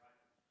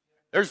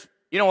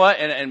 You know what,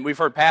 and we've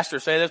heard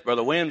pastors say this,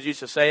 Brother Williams used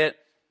to say it,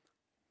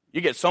 you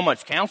get so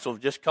much counsel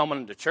just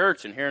coming to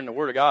church and hearing the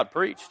Word of God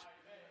preached.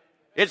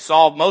 It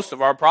solved most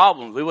of our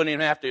problems. We didn't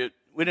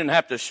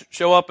have to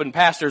show up in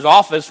pastor's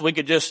office. We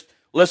could just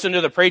listen to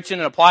the preaching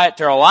and apply it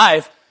to our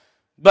life.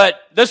 But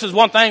this is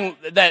one thing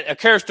that a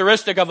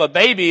characteristic of a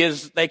baby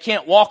is they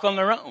can't walk on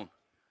their own.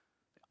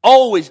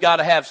 Always got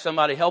to have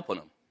somebody helping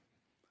them.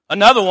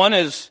 Another one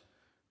is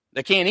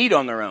they can't eat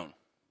on their own.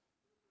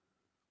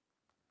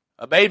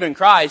 A babe in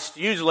Christ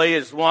usually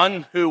is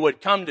one who would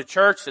come to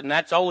church, and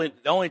that's the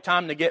only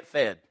time they get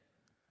fed.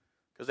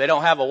 Because they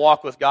don't have a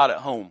walk with God at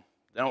home.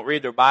 They don't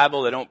read their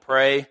Bible, they don't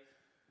pray.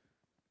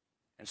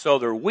 And so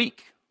they're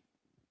weak.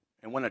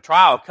 And when a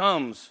trial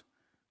comes,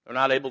 they're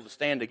not able to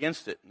stand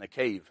against it, and they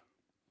cave.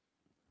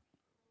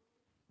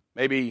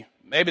 Maybe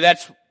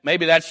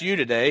that's you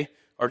today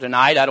or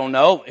tonight, I don't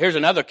know. Here's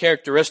another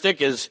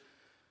characteristic is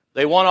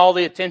they want all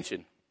the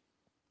attention.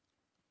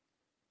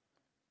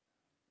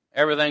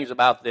 Everything's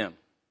about them.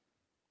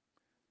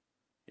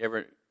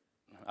 I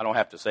don't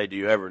have to say, do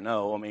you ever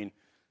know?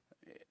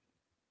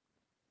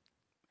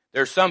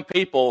 There's some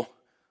people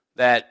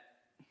that,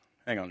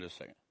 hang on just a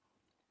second.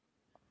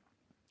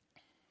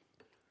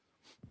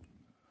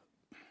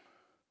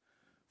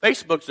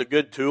 Facebook's a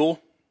good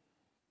tool.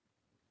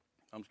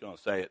 I'm just going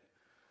to say it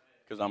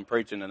because I'm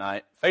preaching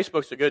tonight.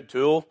 Facebook's a good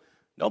tool.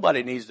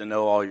 Nobody needs to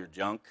know all your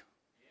junk.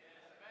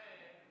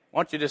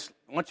 Why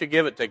don't you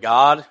give it to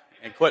God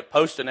and quit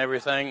posting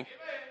everything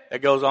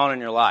that goes on in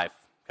your life?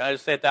 Can I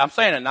just say that? I'm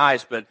saying it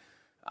nice, but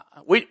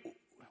we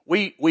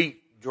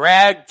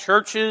drag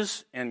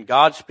churches and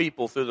God's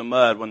people through the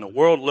mud when the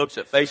world looks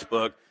at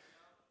Facebook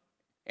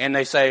and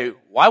they say,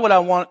 why would I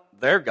want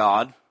their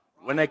God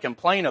when they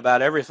complain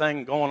about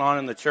everything going on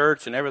in the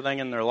church and everything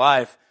in their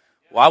life?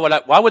 Why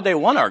would they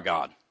want our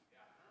God?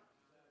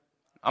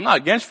 I'm not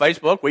against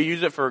Facebook. We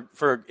use it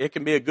for it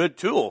can be a good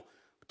tool.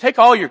 Take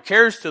all your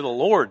cares to the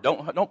Lord.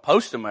 Don't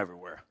post them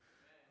everywhere.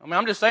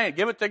 I'm just saying,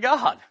 give it to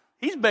God.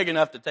 He's big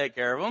enough to take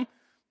care of them.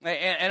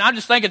 And I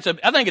just think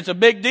I think it's a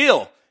big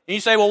deal. And you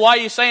say, well, why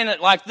are you saying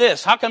it like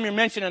this? How come you're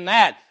mentioning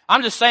that?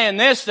 I'm just saying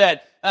this,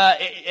 that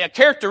a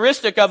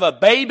characteristic of a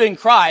babe in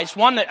Christ,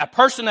 a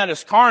person that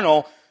is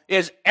carnal,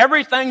 is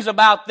everything's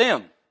about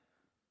them.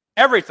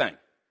 Everything.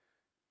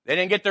 They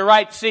didn't get the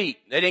right seat.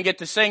 They didn't get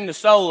to sing the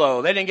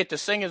solo. They didn't get to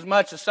sing as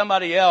much as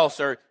somebody else.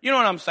 Or, you know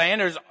what I'm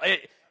saying?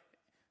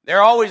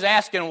 They're always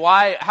asking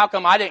how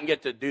come I didn't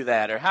get to do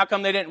that? Or how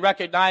come they didn't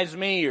recognize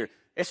me? Or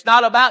it's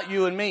not about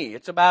you and me.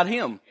 It's about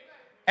Him.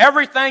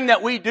 Everything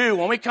that we do,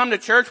 when we come to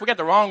church, we got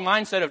the wrong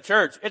mindset of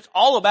church. It's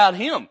all about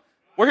Him.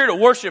 We're here to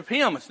worship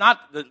Him. It's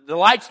not, the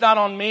light's not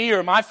on me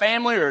or my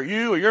family or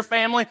you or your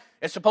family.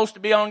 It's supposed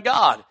to be on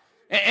God.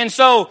 And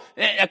so,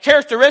 a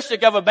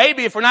characteristic of a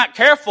baby, if we're not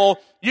careful,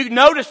 you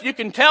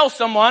can tell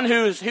someone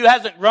who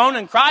hasn't grown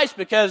in Christ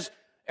because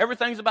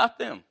everything's about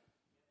them.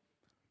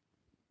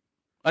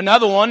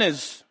 Another one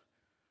is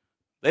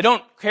they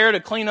don't care to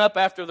clean up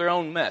after their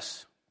own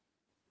mess.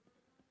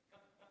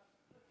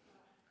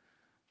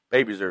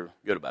 Babies are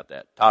good about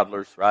that.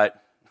 Toddlers, right?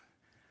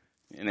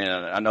 And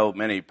I know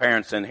many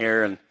parents in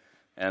here,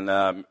 and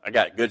I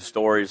got good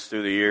stories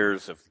through the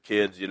years of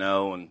kids,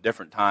 and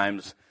different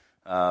times.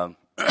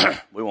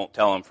 We won't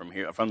tell them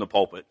from the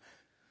pulpit.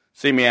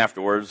 See me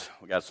afterwards.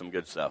 We got some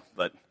good stuff.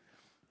 But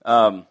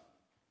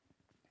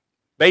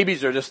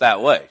babies are just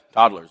that way.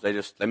 Toddlers,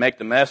 they make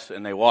the mess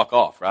and they walk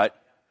off, right?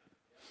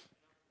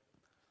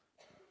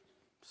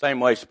 Same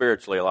way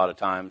spiritually a lot of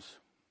times.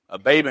 A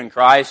babe in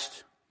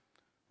Christ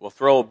will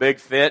throw a big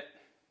fit,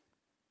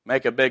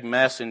 make a big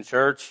mess in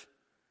church,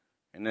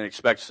 and then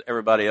expects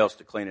everybody else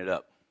to clean it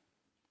up.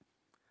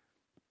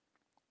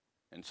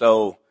 And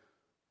so,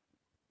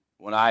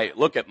 when I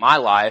look at my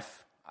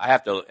life, I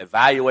have to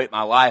evaluate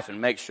my life and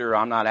make sure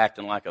I'm not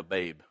acting like a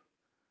babe,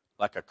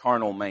 like a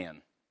carnal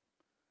man.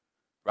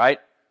 Right?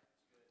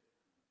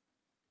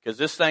 Because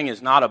this thing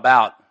is not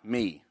about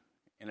me.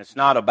 And it's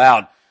not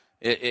about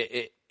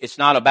it's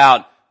not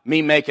about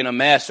me making a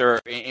mess,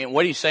 and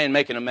what are you saying,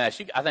 making a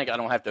mess? I think I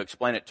don't have to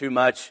explain it too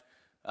much.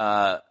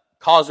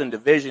 Causing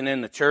division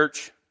in the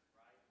church,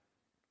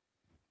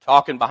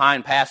 talking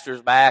behind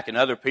pastors' back and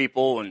other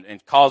people,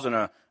 and causing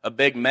a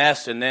big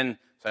mess, and then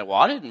say, well,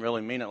 I didn't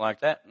really mean it like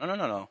that.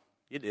 No.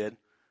 You did.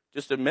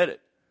 Just admit it.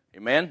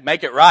 Amen?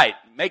 Make it right.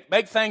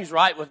 Make things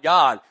right with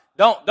God.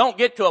 Don't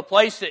get to a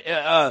place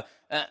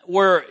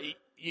where,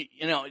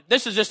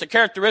 this is just a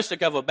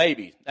characteristic of a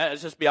baby.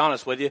 Let's just be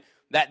honest with you.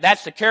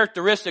 That's the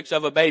characteristics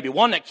of a baby.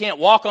 One that can't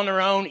walk on their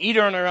own, eat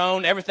on their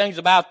own. Everything's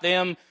about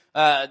them.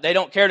 They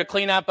don't care to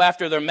clean up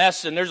after their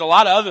mess. And there's a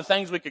lot of other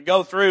things we could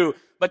go through.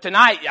 But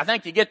tonight, I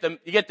think you get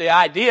the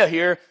idea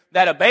here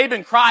that a babe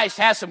in Christ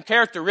has some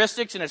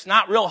characteristics, and it's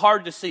not real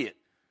hard to see it.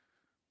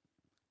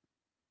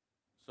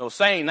 So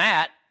saying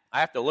that,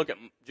 I have to look at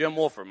Jim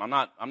Wolfram. I'm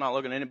not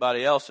looking at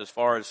anybody else as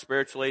far as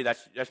spiritually.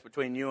 That's just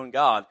between you and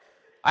God.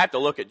 I have to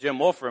look at Jim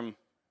Wolfram.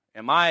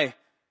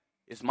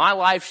 Is my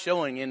life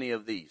showing any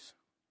of these?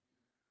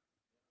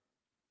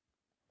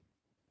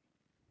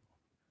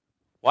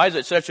 Why is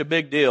it such a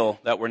big deal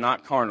that we're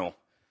not carnal?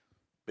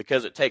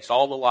 Because it takes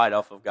all the light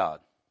off of God.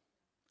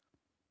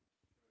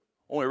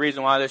 Only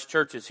reason why this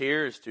church is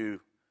here is to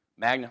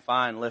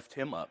magnify and lift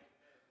Him up.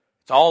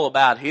 It's all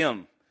about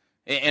Him.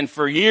 And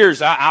for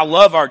years, I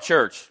love our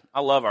church. I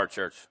love our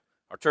church.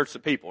 Our church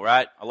of people,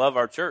 right? I love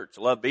our church.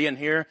 I love being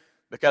here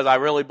because I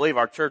really believe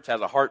our church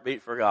has a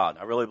heartbeat for God.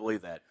 I really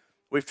believe that.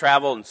 We've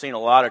traveled and seen a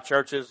lot of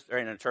churches. There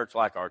ain't a church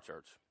like our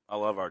church. I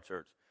love our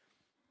church.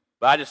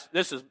 But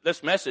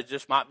this message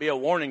just might be a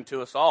warning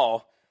to us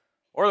all.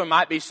 Or there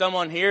might be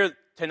someone here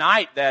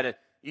tonight that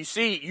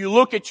you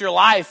look at your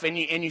life and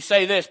you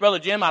say this, Brother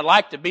Jim, I'd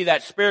like to be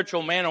that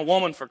spiritual man or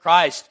woman for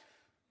Christ,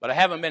 but I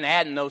haven't been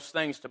adding those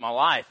things to my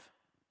life.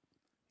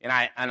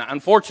 And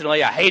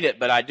unfortunately, I hate it,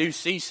 but I do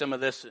see some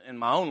of this in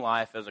my own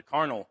life as a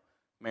carnal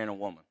man or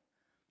woman.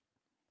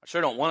 I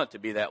sure don't want it to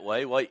be that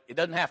way. Well, it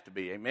doesn't have to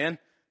be. Amen.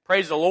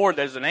 Praise the Lord,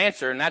 there's an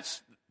answer, and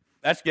that's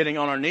getting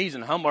on our knees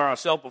and humbling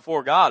ourselves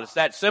before God. It's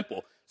that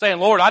simple. Saying,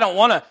 Lord, I don't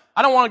want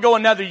to go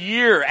another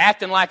year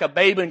acting like a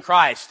babe in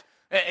Christ.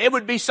 It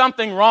would be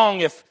something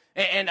wrong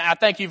and I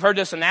think you've heard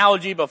this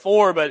analogy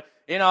before, but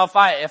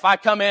if I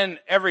come in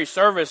every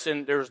service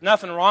and there's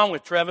nothing wrong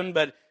with Trevin,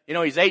 but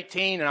he's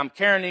 18 and I'm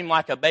carrying him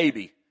like a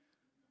baby.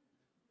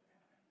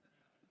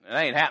 It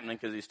ain't happening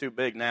because he's too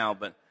big now,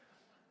 but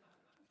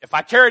if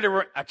I carried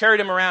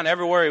him around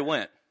everywhere he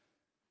went,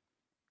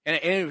 and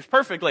he was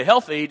perfectly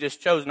healthy, he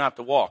just chose not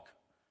to walk.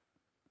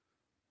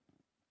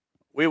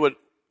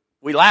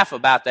 We laugh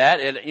about that,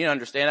 and you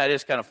understand that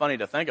is kind of funny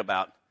to think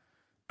about,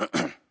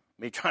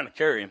 me trying to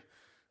carry him,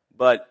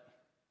 but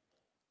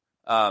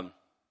that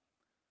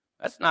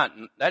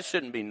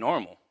shouldn't be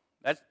normal.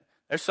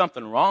 There's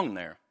something wrong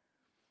there.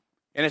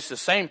 And it's the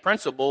same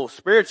principle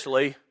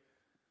spiritually.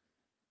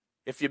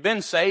 If you've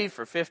been saved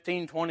for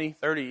 15, 20,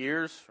 30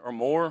 years or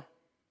more,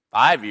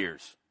 5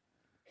 years,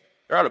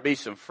 there ought to be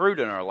some fruit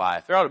in our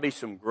life. There ought to be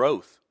some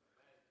growth.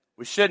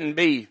 We shouldn't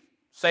be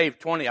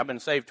saved I've been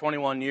saved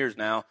 21 years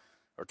now,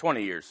 or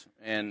 20 years,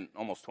 and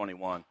almost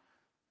 21.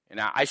 And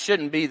I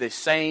shouldn't be the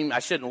same. I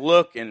shouldn't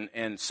look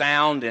and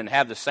sound and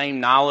have the same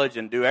knowledge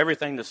and do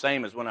everything the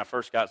same as when I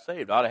first got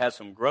saved. I ought to have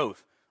some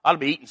growth. I ought to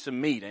be eating some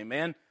meat,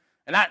 amen?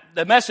 And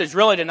the message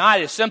really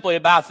tonight is simply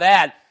about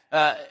that.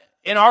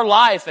 In our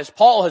life, as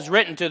Paul has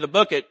written the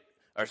book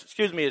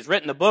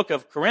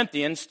of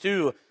Corinthians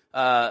to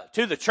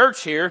the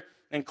church here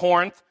in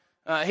Corinth,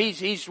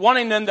 he's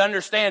wanting them to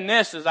understand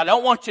this, is I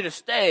don't want you to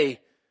stay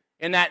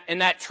in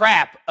that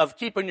trap of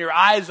keeping your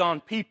eyes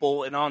on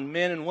people and on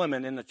men and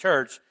women in the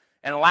church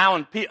and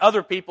allowing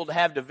other people to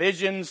have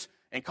divisions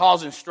and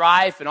causing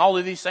strife and all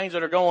of these things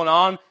that are going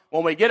on.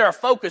 When we get our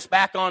focus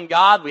back on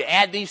God, we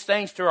add these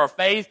things to our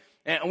faith,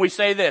 and we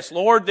say this,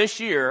 Lord, this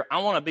year I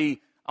want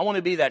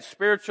to be that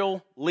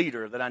spiritual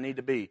leader that I need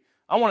to be.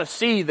 I want to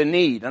see the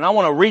need, and I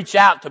want to reach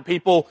out to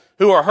people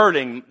who are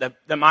hurting,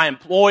 my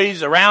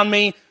employees around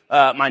me,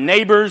 my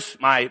neighbors,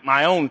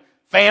 my own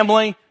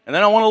family, and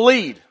then I want to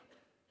lead.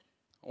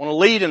 I want to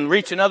lead in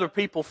reaching other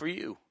people for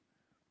you.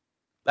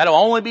 That'll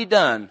only be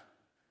done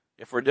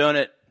if we're doing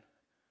it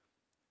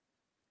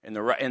in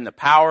the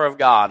power of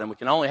God. And we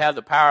can only have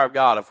the power of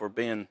God if we're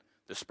being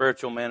the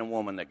spiritual man and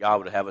woman that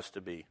God would have us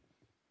to be.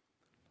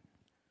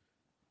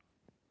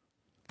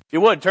 If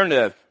you would, turn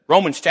to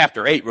Romans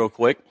chapter 8 real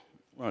quick.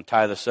 I'm going to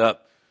tie this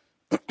up.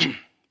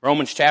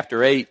 Romans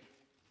chapter 8.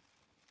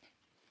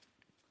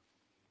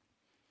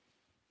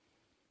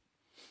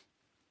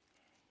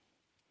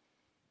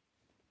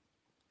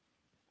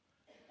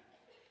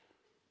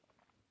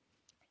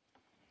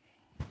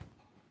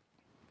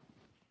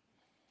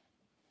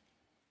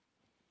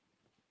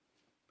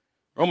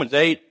 Romans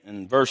 8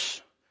 and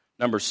verse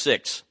number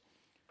 6.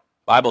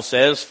 Bible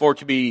says, "For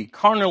to be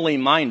carnally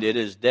minded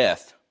is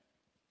death,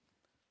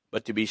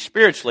 but to be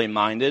spiritually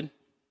minded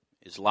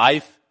is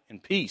life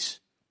and peace."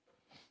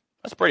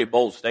 That's a pretty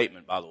bold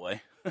statement, by the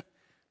way.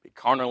 Be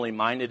carnally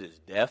minded is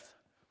death.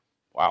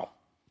 Wow.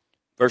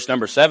 Verse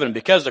number 7,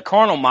 "Because the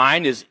carnal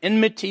mind is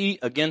enmity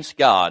against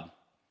God,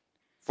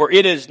 for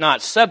it is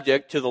not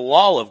subject to the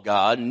law of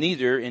God,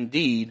 neither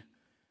indeed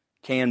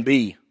can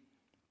be."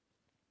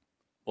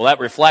 Well, that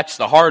reflects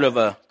the heart of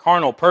a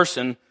carnal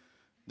person.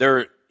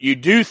 You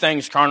do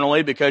things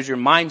carnally because your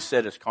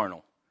mindset is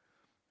carnal.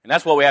 And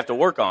that's what we have to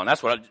work on.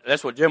 That's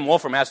what Jim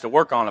Wolfram has to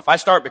work on. If I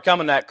start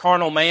becoming that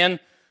carnal man,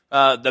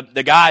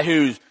 the guy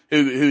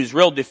who's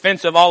real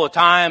defensive all the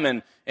time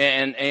and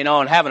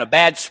having a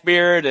bad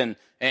spirit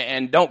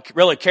and don't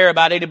really care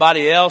about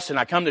anybody else, and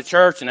I come to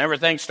church and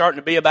everything's starting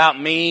to be about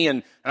me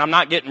and I'm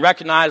not getting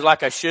recognized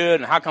like I should,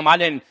 and how come I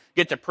didn't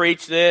get to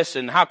preach this,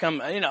 and how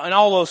come, and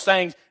all those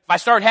things. If I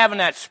start having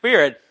that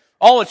spirit,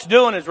 all it's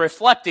doing is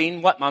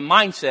reflecting what my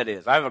mindset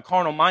is. I have a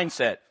carnal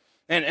mindset.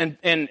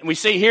 And we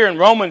see here in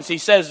Romans, he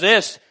says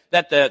this,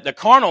 that the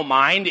carnal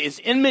mind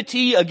is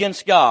enmity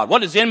against God.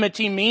 What does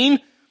enmity mean?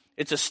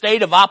 It's a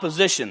state of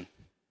opposition.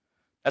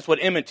 That's what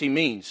enmity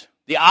means.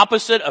 The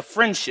opposite of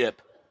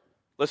friendship.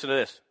 Listen to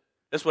this.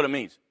 This is what it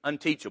means.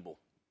 Unteachable.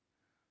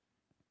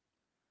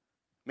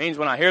 It means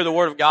when I hear the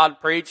Word of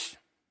God preached,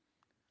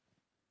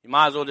 you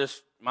might as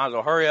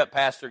well hurry up,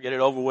 Pastor, get it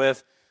over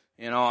with.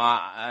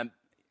 I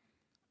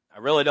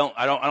really don't.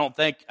 I don't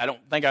think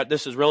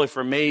this is really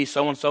for me.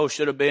 So and so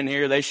should have been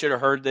here. They should have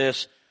heard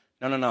this.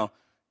 No.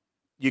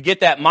 You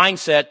get that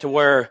mindset to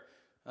where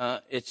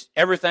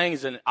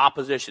everything's in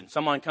opposition.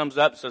 Someone comes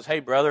up and says, "Hey,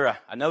 brother,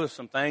 I noticed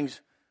some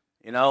things."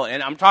 And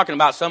I'm talking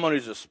about someone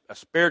who's a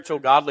spiritual,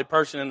 godly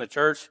person in the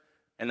church,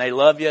 and they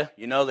love you.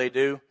 They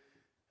do.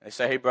 They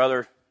say, "Hey,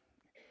 brother,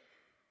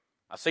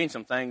 I've seen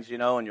some things,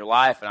 in your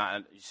life,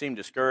 and you seem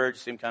discouraged,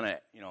 you seem kind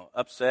of,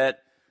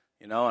 upset."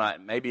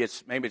 And maybe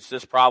it's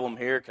this problem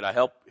here. Could I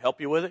help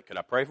you with it? Could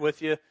I pray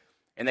with you?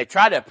 And they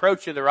try to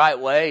approach you the right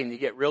way, and you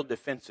get real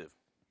defensive.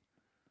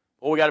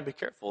 Well, we got to be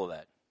careful of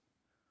that.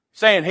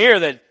 Saying here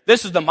that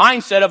this is the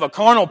mindset of a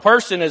carnal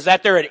person, is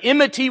that they're at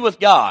enmity with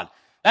God.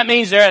 That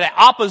means they're at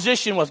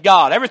opposition with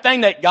God.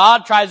 Everything that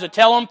God tries to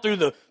tell them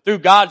through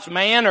God's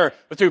man or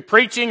through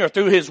preaching or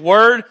through His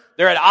Word,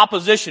 they're at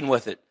opposition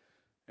with it.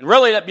 And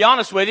really, to be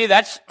honest with you,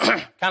 that's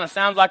kind of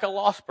sounds like a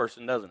lost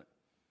person, doesn't it?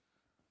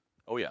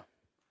 Oh yeah.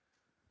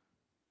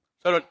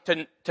 So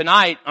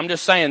tonight, I'm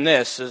just saying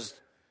this is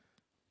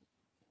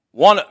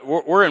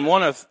we're in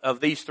one of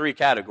these three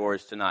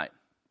categories tonight.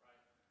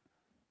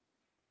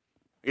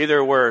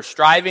 Either we're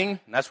striving,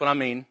 and that's what I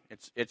mean.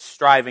 It's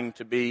striving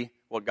to be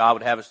what God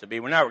would have us to be.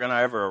 We're not going to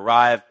ever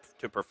arrive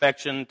to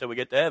perfection until we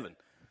get to heaven.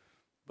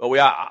 But we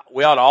ought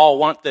to all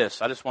want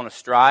this. I just want to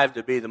strive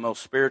to be the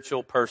most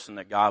spiritual person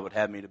that God would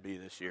have me to be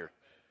this year.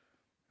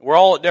 We're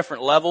all at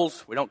different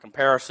levels. We don't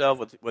compare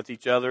ourselves with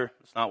each other.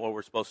 It's not what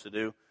we're supposed to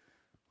do.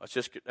 Let's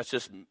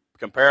just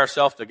compare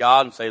ourselves to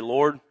God and say,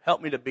 "Lord,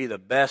 help me to be the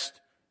best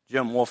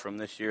Jim Wolfram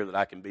this year that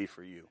I can be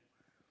for you."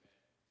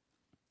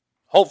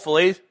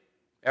 Hopefully,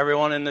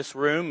 everyone in this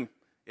room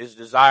is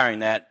desiring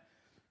that.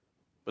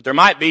 But there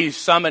might be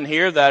some in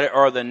here that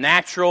are the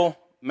natural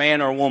man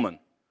or woman.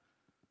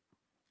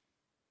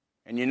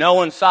 And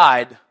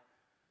inside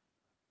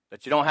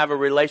that you don't have a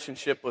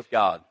relationship with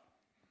God.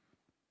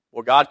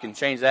 Well, God can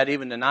change that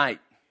even tonight.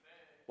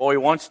 Well, He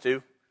wants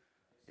to.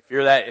 If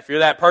you're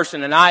that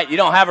person tonight, you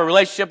don't have a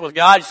relationship with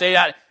God, you say,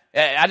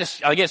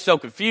 I get so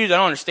confused, I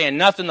don't understand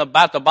nothing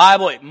about the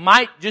Bible. It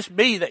might just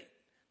be that,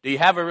 do you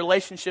have a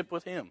relationship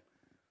with Him?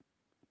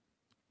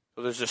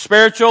 So there's the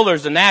spiritual,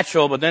 there's the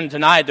natural, but then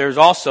tonight there's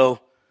also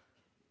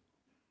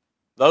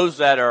those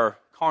that are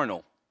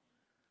carnal,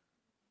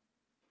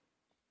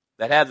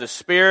 that have the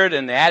spirit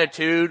and the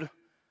attitude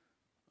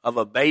of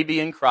a baby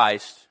in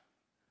Christ.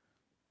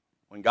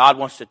 When God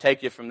wants to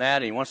take you from that,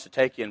 and He wants to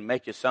take you and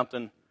make you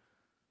something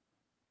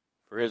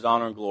for His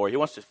honor and glory. He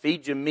wants to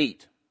feed you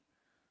meat.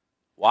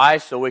 Why?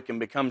 So we can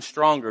become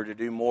stronger to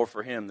do more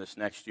for Him this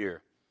next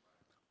year.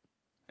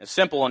 A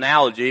simple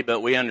analogy, but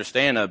we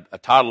understand a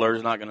toddler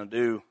is not going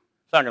to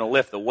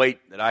lift the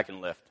weight that I can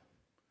lift.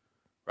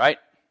 Right?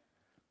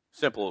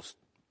 Simple,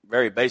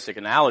 very basic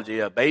analogy.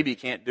 A baby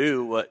can't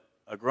do what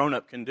a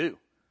grown-up can do.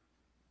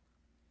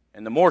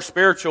 And the more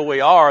spiritual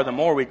we are, the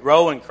more we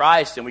grow in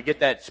Christ and we get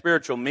that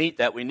spiritual meat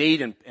that we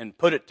need and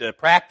put it to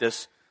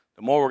practice,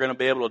 the more we're going to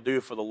be able to do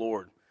for the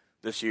Lord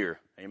this year.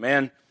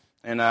 Amen.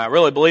 And I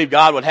really believe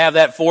God would have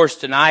that for us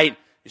tonight.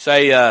 You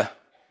say,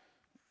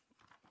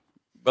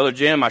 Brother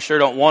Jim, I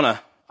don't want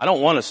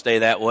to stay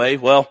that way.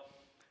 Well,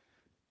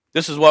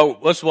 this is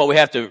what we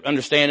have to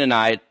understand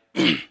tonight.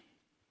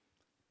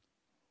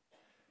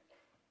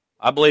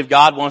 I believe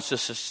God wants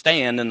us to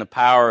stand in the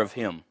power of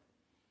Him.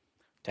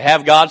 To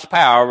have God's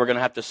power, we're going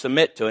to have to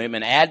submit to Him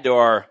and add to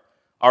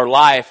our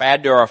life,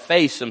 add to our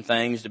faith some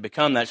things to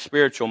become that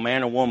spiritual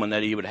man or woman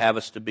that He would have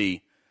us to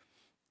be.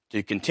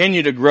 To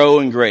continue to grow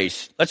in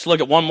grace. Let's look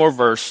at one more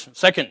verse.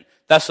 2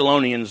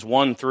 Thessalonians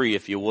 1:3,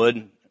 if you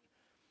would.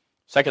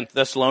 2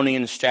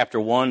 Thessalonians chapter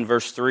 1,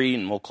 verse 3,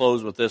 and we'll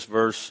close with this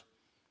verse.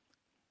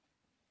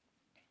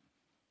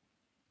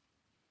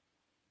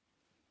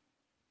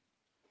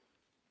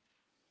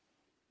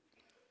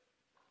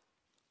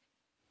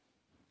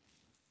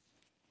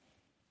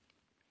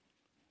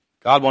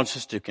 God wants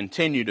us to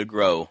continue to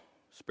grow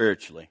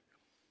spiritually.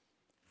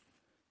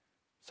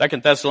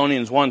 2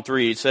 Thessalonians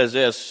 1:3, it says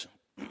this,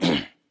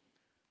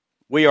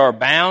 We are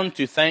bound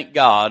to thank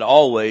God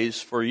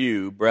always for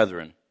you,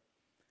 brethren,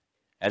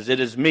 as it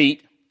is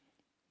meet,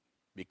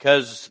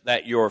 because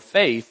that your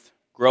faith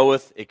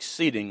groweth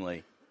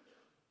exceedingly,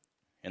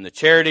 and the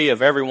charity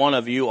of every one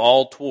of you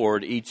all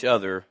toward each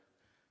other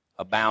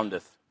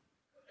aboundeth.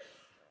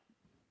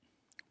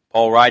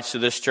 Paul writes to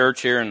this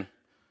church here in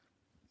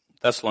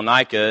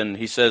Thessalonica, and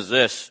he says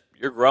this,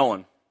 you're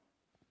growing,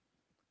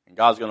 and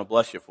God's going to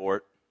bless you for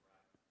it.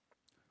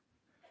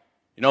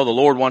 You know, the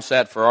Lord wants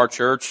that for our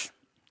church.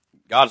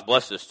 God's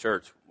blessed this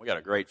church. We got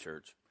a great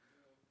church.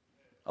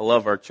 I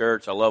love our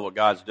church. I love what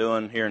God's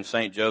doing here in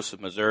St.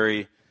 Joseph,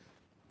 Missouri.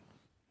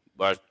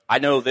 But I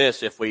know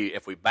this, if we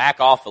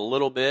back off a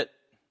little bit,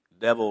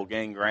 the devil will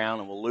gain ground,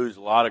 and we'll lose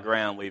a lot of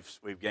ground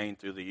we've gained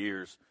through the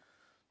years.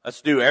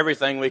 Let's do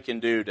everything we can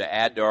do to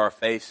add to our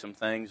faith some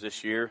things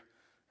this year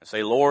and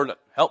say, Lord,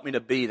 help me to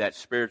be that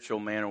spiritual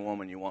man or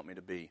woman you want me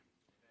to be.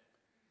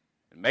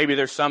 And maybe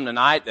there's some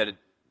tonight that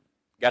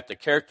got the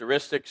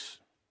characteristics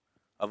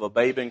of a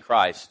babe in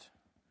Christ.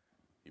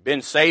 You've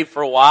been saved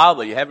for a while,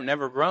 but you haven't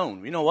never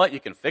grown. You know what? You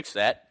can fix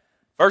that.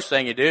 First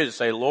thing you do is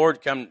say,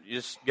 Lord, come,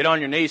 just get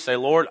on your knees, say,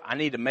 Lord, I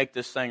need to make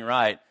this thing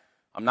right.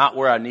 I'm not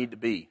where I need to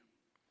be.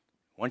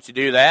 Once you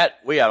do that,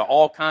 we have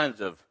all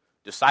kinds of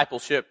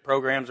discipleship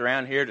programs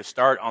around here to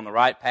start on the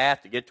right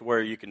path to get to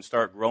where you can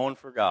start growing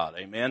for God.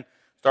 Amen.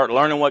 Start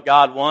learning what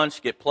God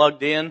wants, get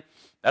plugged in.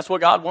 That's what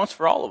God wants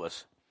for all of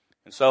us.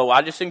 And so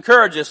I just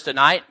encourage us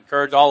tonight,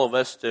 encourage all of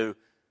us to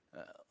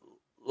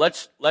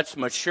let's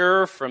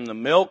mature from the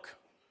milk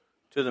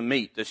to the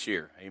meat this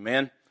year.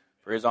 Amen.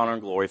 For His honor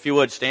and glory. If you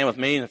would, stand with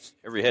me.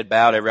 Every head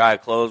bowed, every eye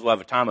closed. We'll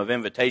have a time of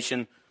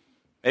invitation.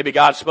 Maybe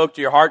God spoke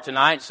to your heart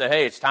tonight and said,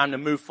 hey, it's time to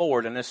move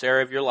forward in this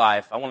area of your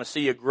life. I want to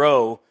see you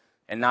grow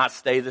and not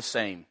stay the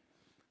same.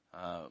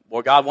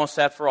 Boy, God wants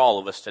that for all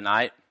of us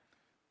tonight.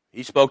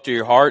 He spoke to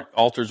your heart.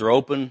 Altars are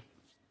open.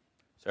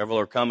 Several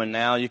are coming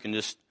now. You can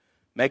just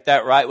make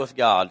that right with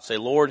God. Say,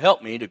 Lord,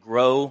 help me to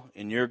grow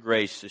in your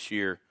grace this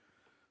year.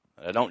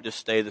 That I don't just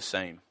stay the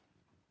same.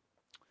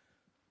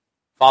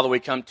 Father,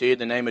 we come to you in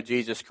the name of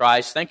Jesus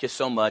Christ. Thank you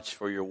so much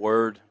for your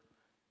word.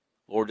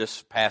 Lord,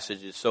 this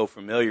passage is so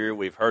familiar.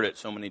 We've heard it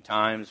so many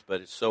times,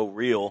 but it's so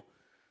real.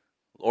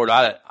 Lord,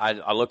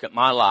 I look at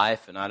my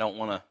life, and I don't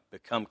want to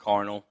become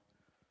carnal.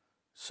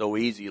 So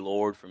easy,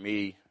 Lord, for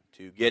me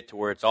to get to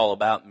where it's all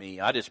about me.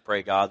 I just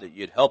pray, God, that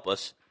you'd help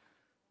us.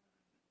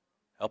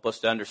 Help us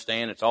to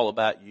understand it's all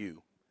about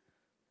you.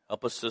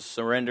 Help us to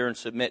surrender and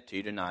submit to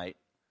you tonight.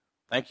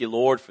 Thank you,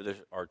 Lord, for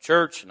our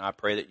church, and I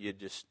pray that you'd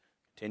just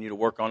continue to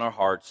work on our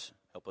hearts.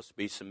 Help us to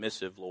be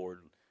submissive, Lord.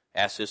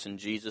 Ask this in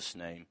Jesus'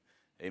 name.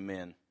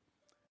 Amen.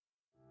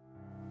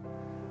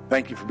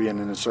 Thank you for being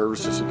in the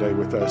services today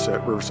with us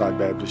at Riverside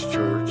Baptist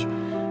Church.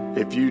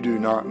 If you do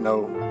not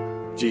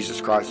know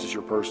Jesus Christ as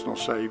your personal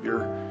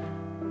Savior,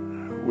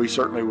 we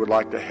certainly would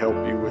like to help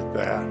you with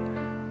that.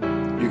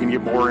 You can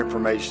get more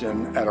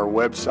information at our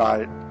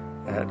website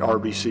at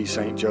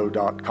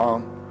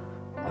rbcstjoe.com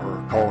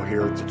or call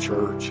here at the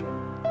church.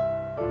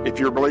 If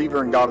you're a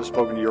believer and God has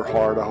spoken to your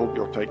heart, I hope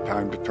you'll take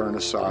time to turn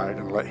aside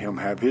and let Him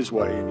have His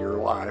way in your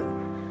life.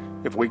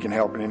 If we can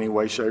help in any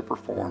way, shape, or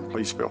form,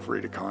 please feel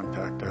free to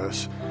contact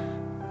us.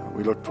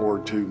 We look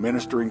forward to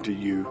ministering to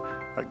you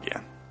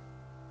again.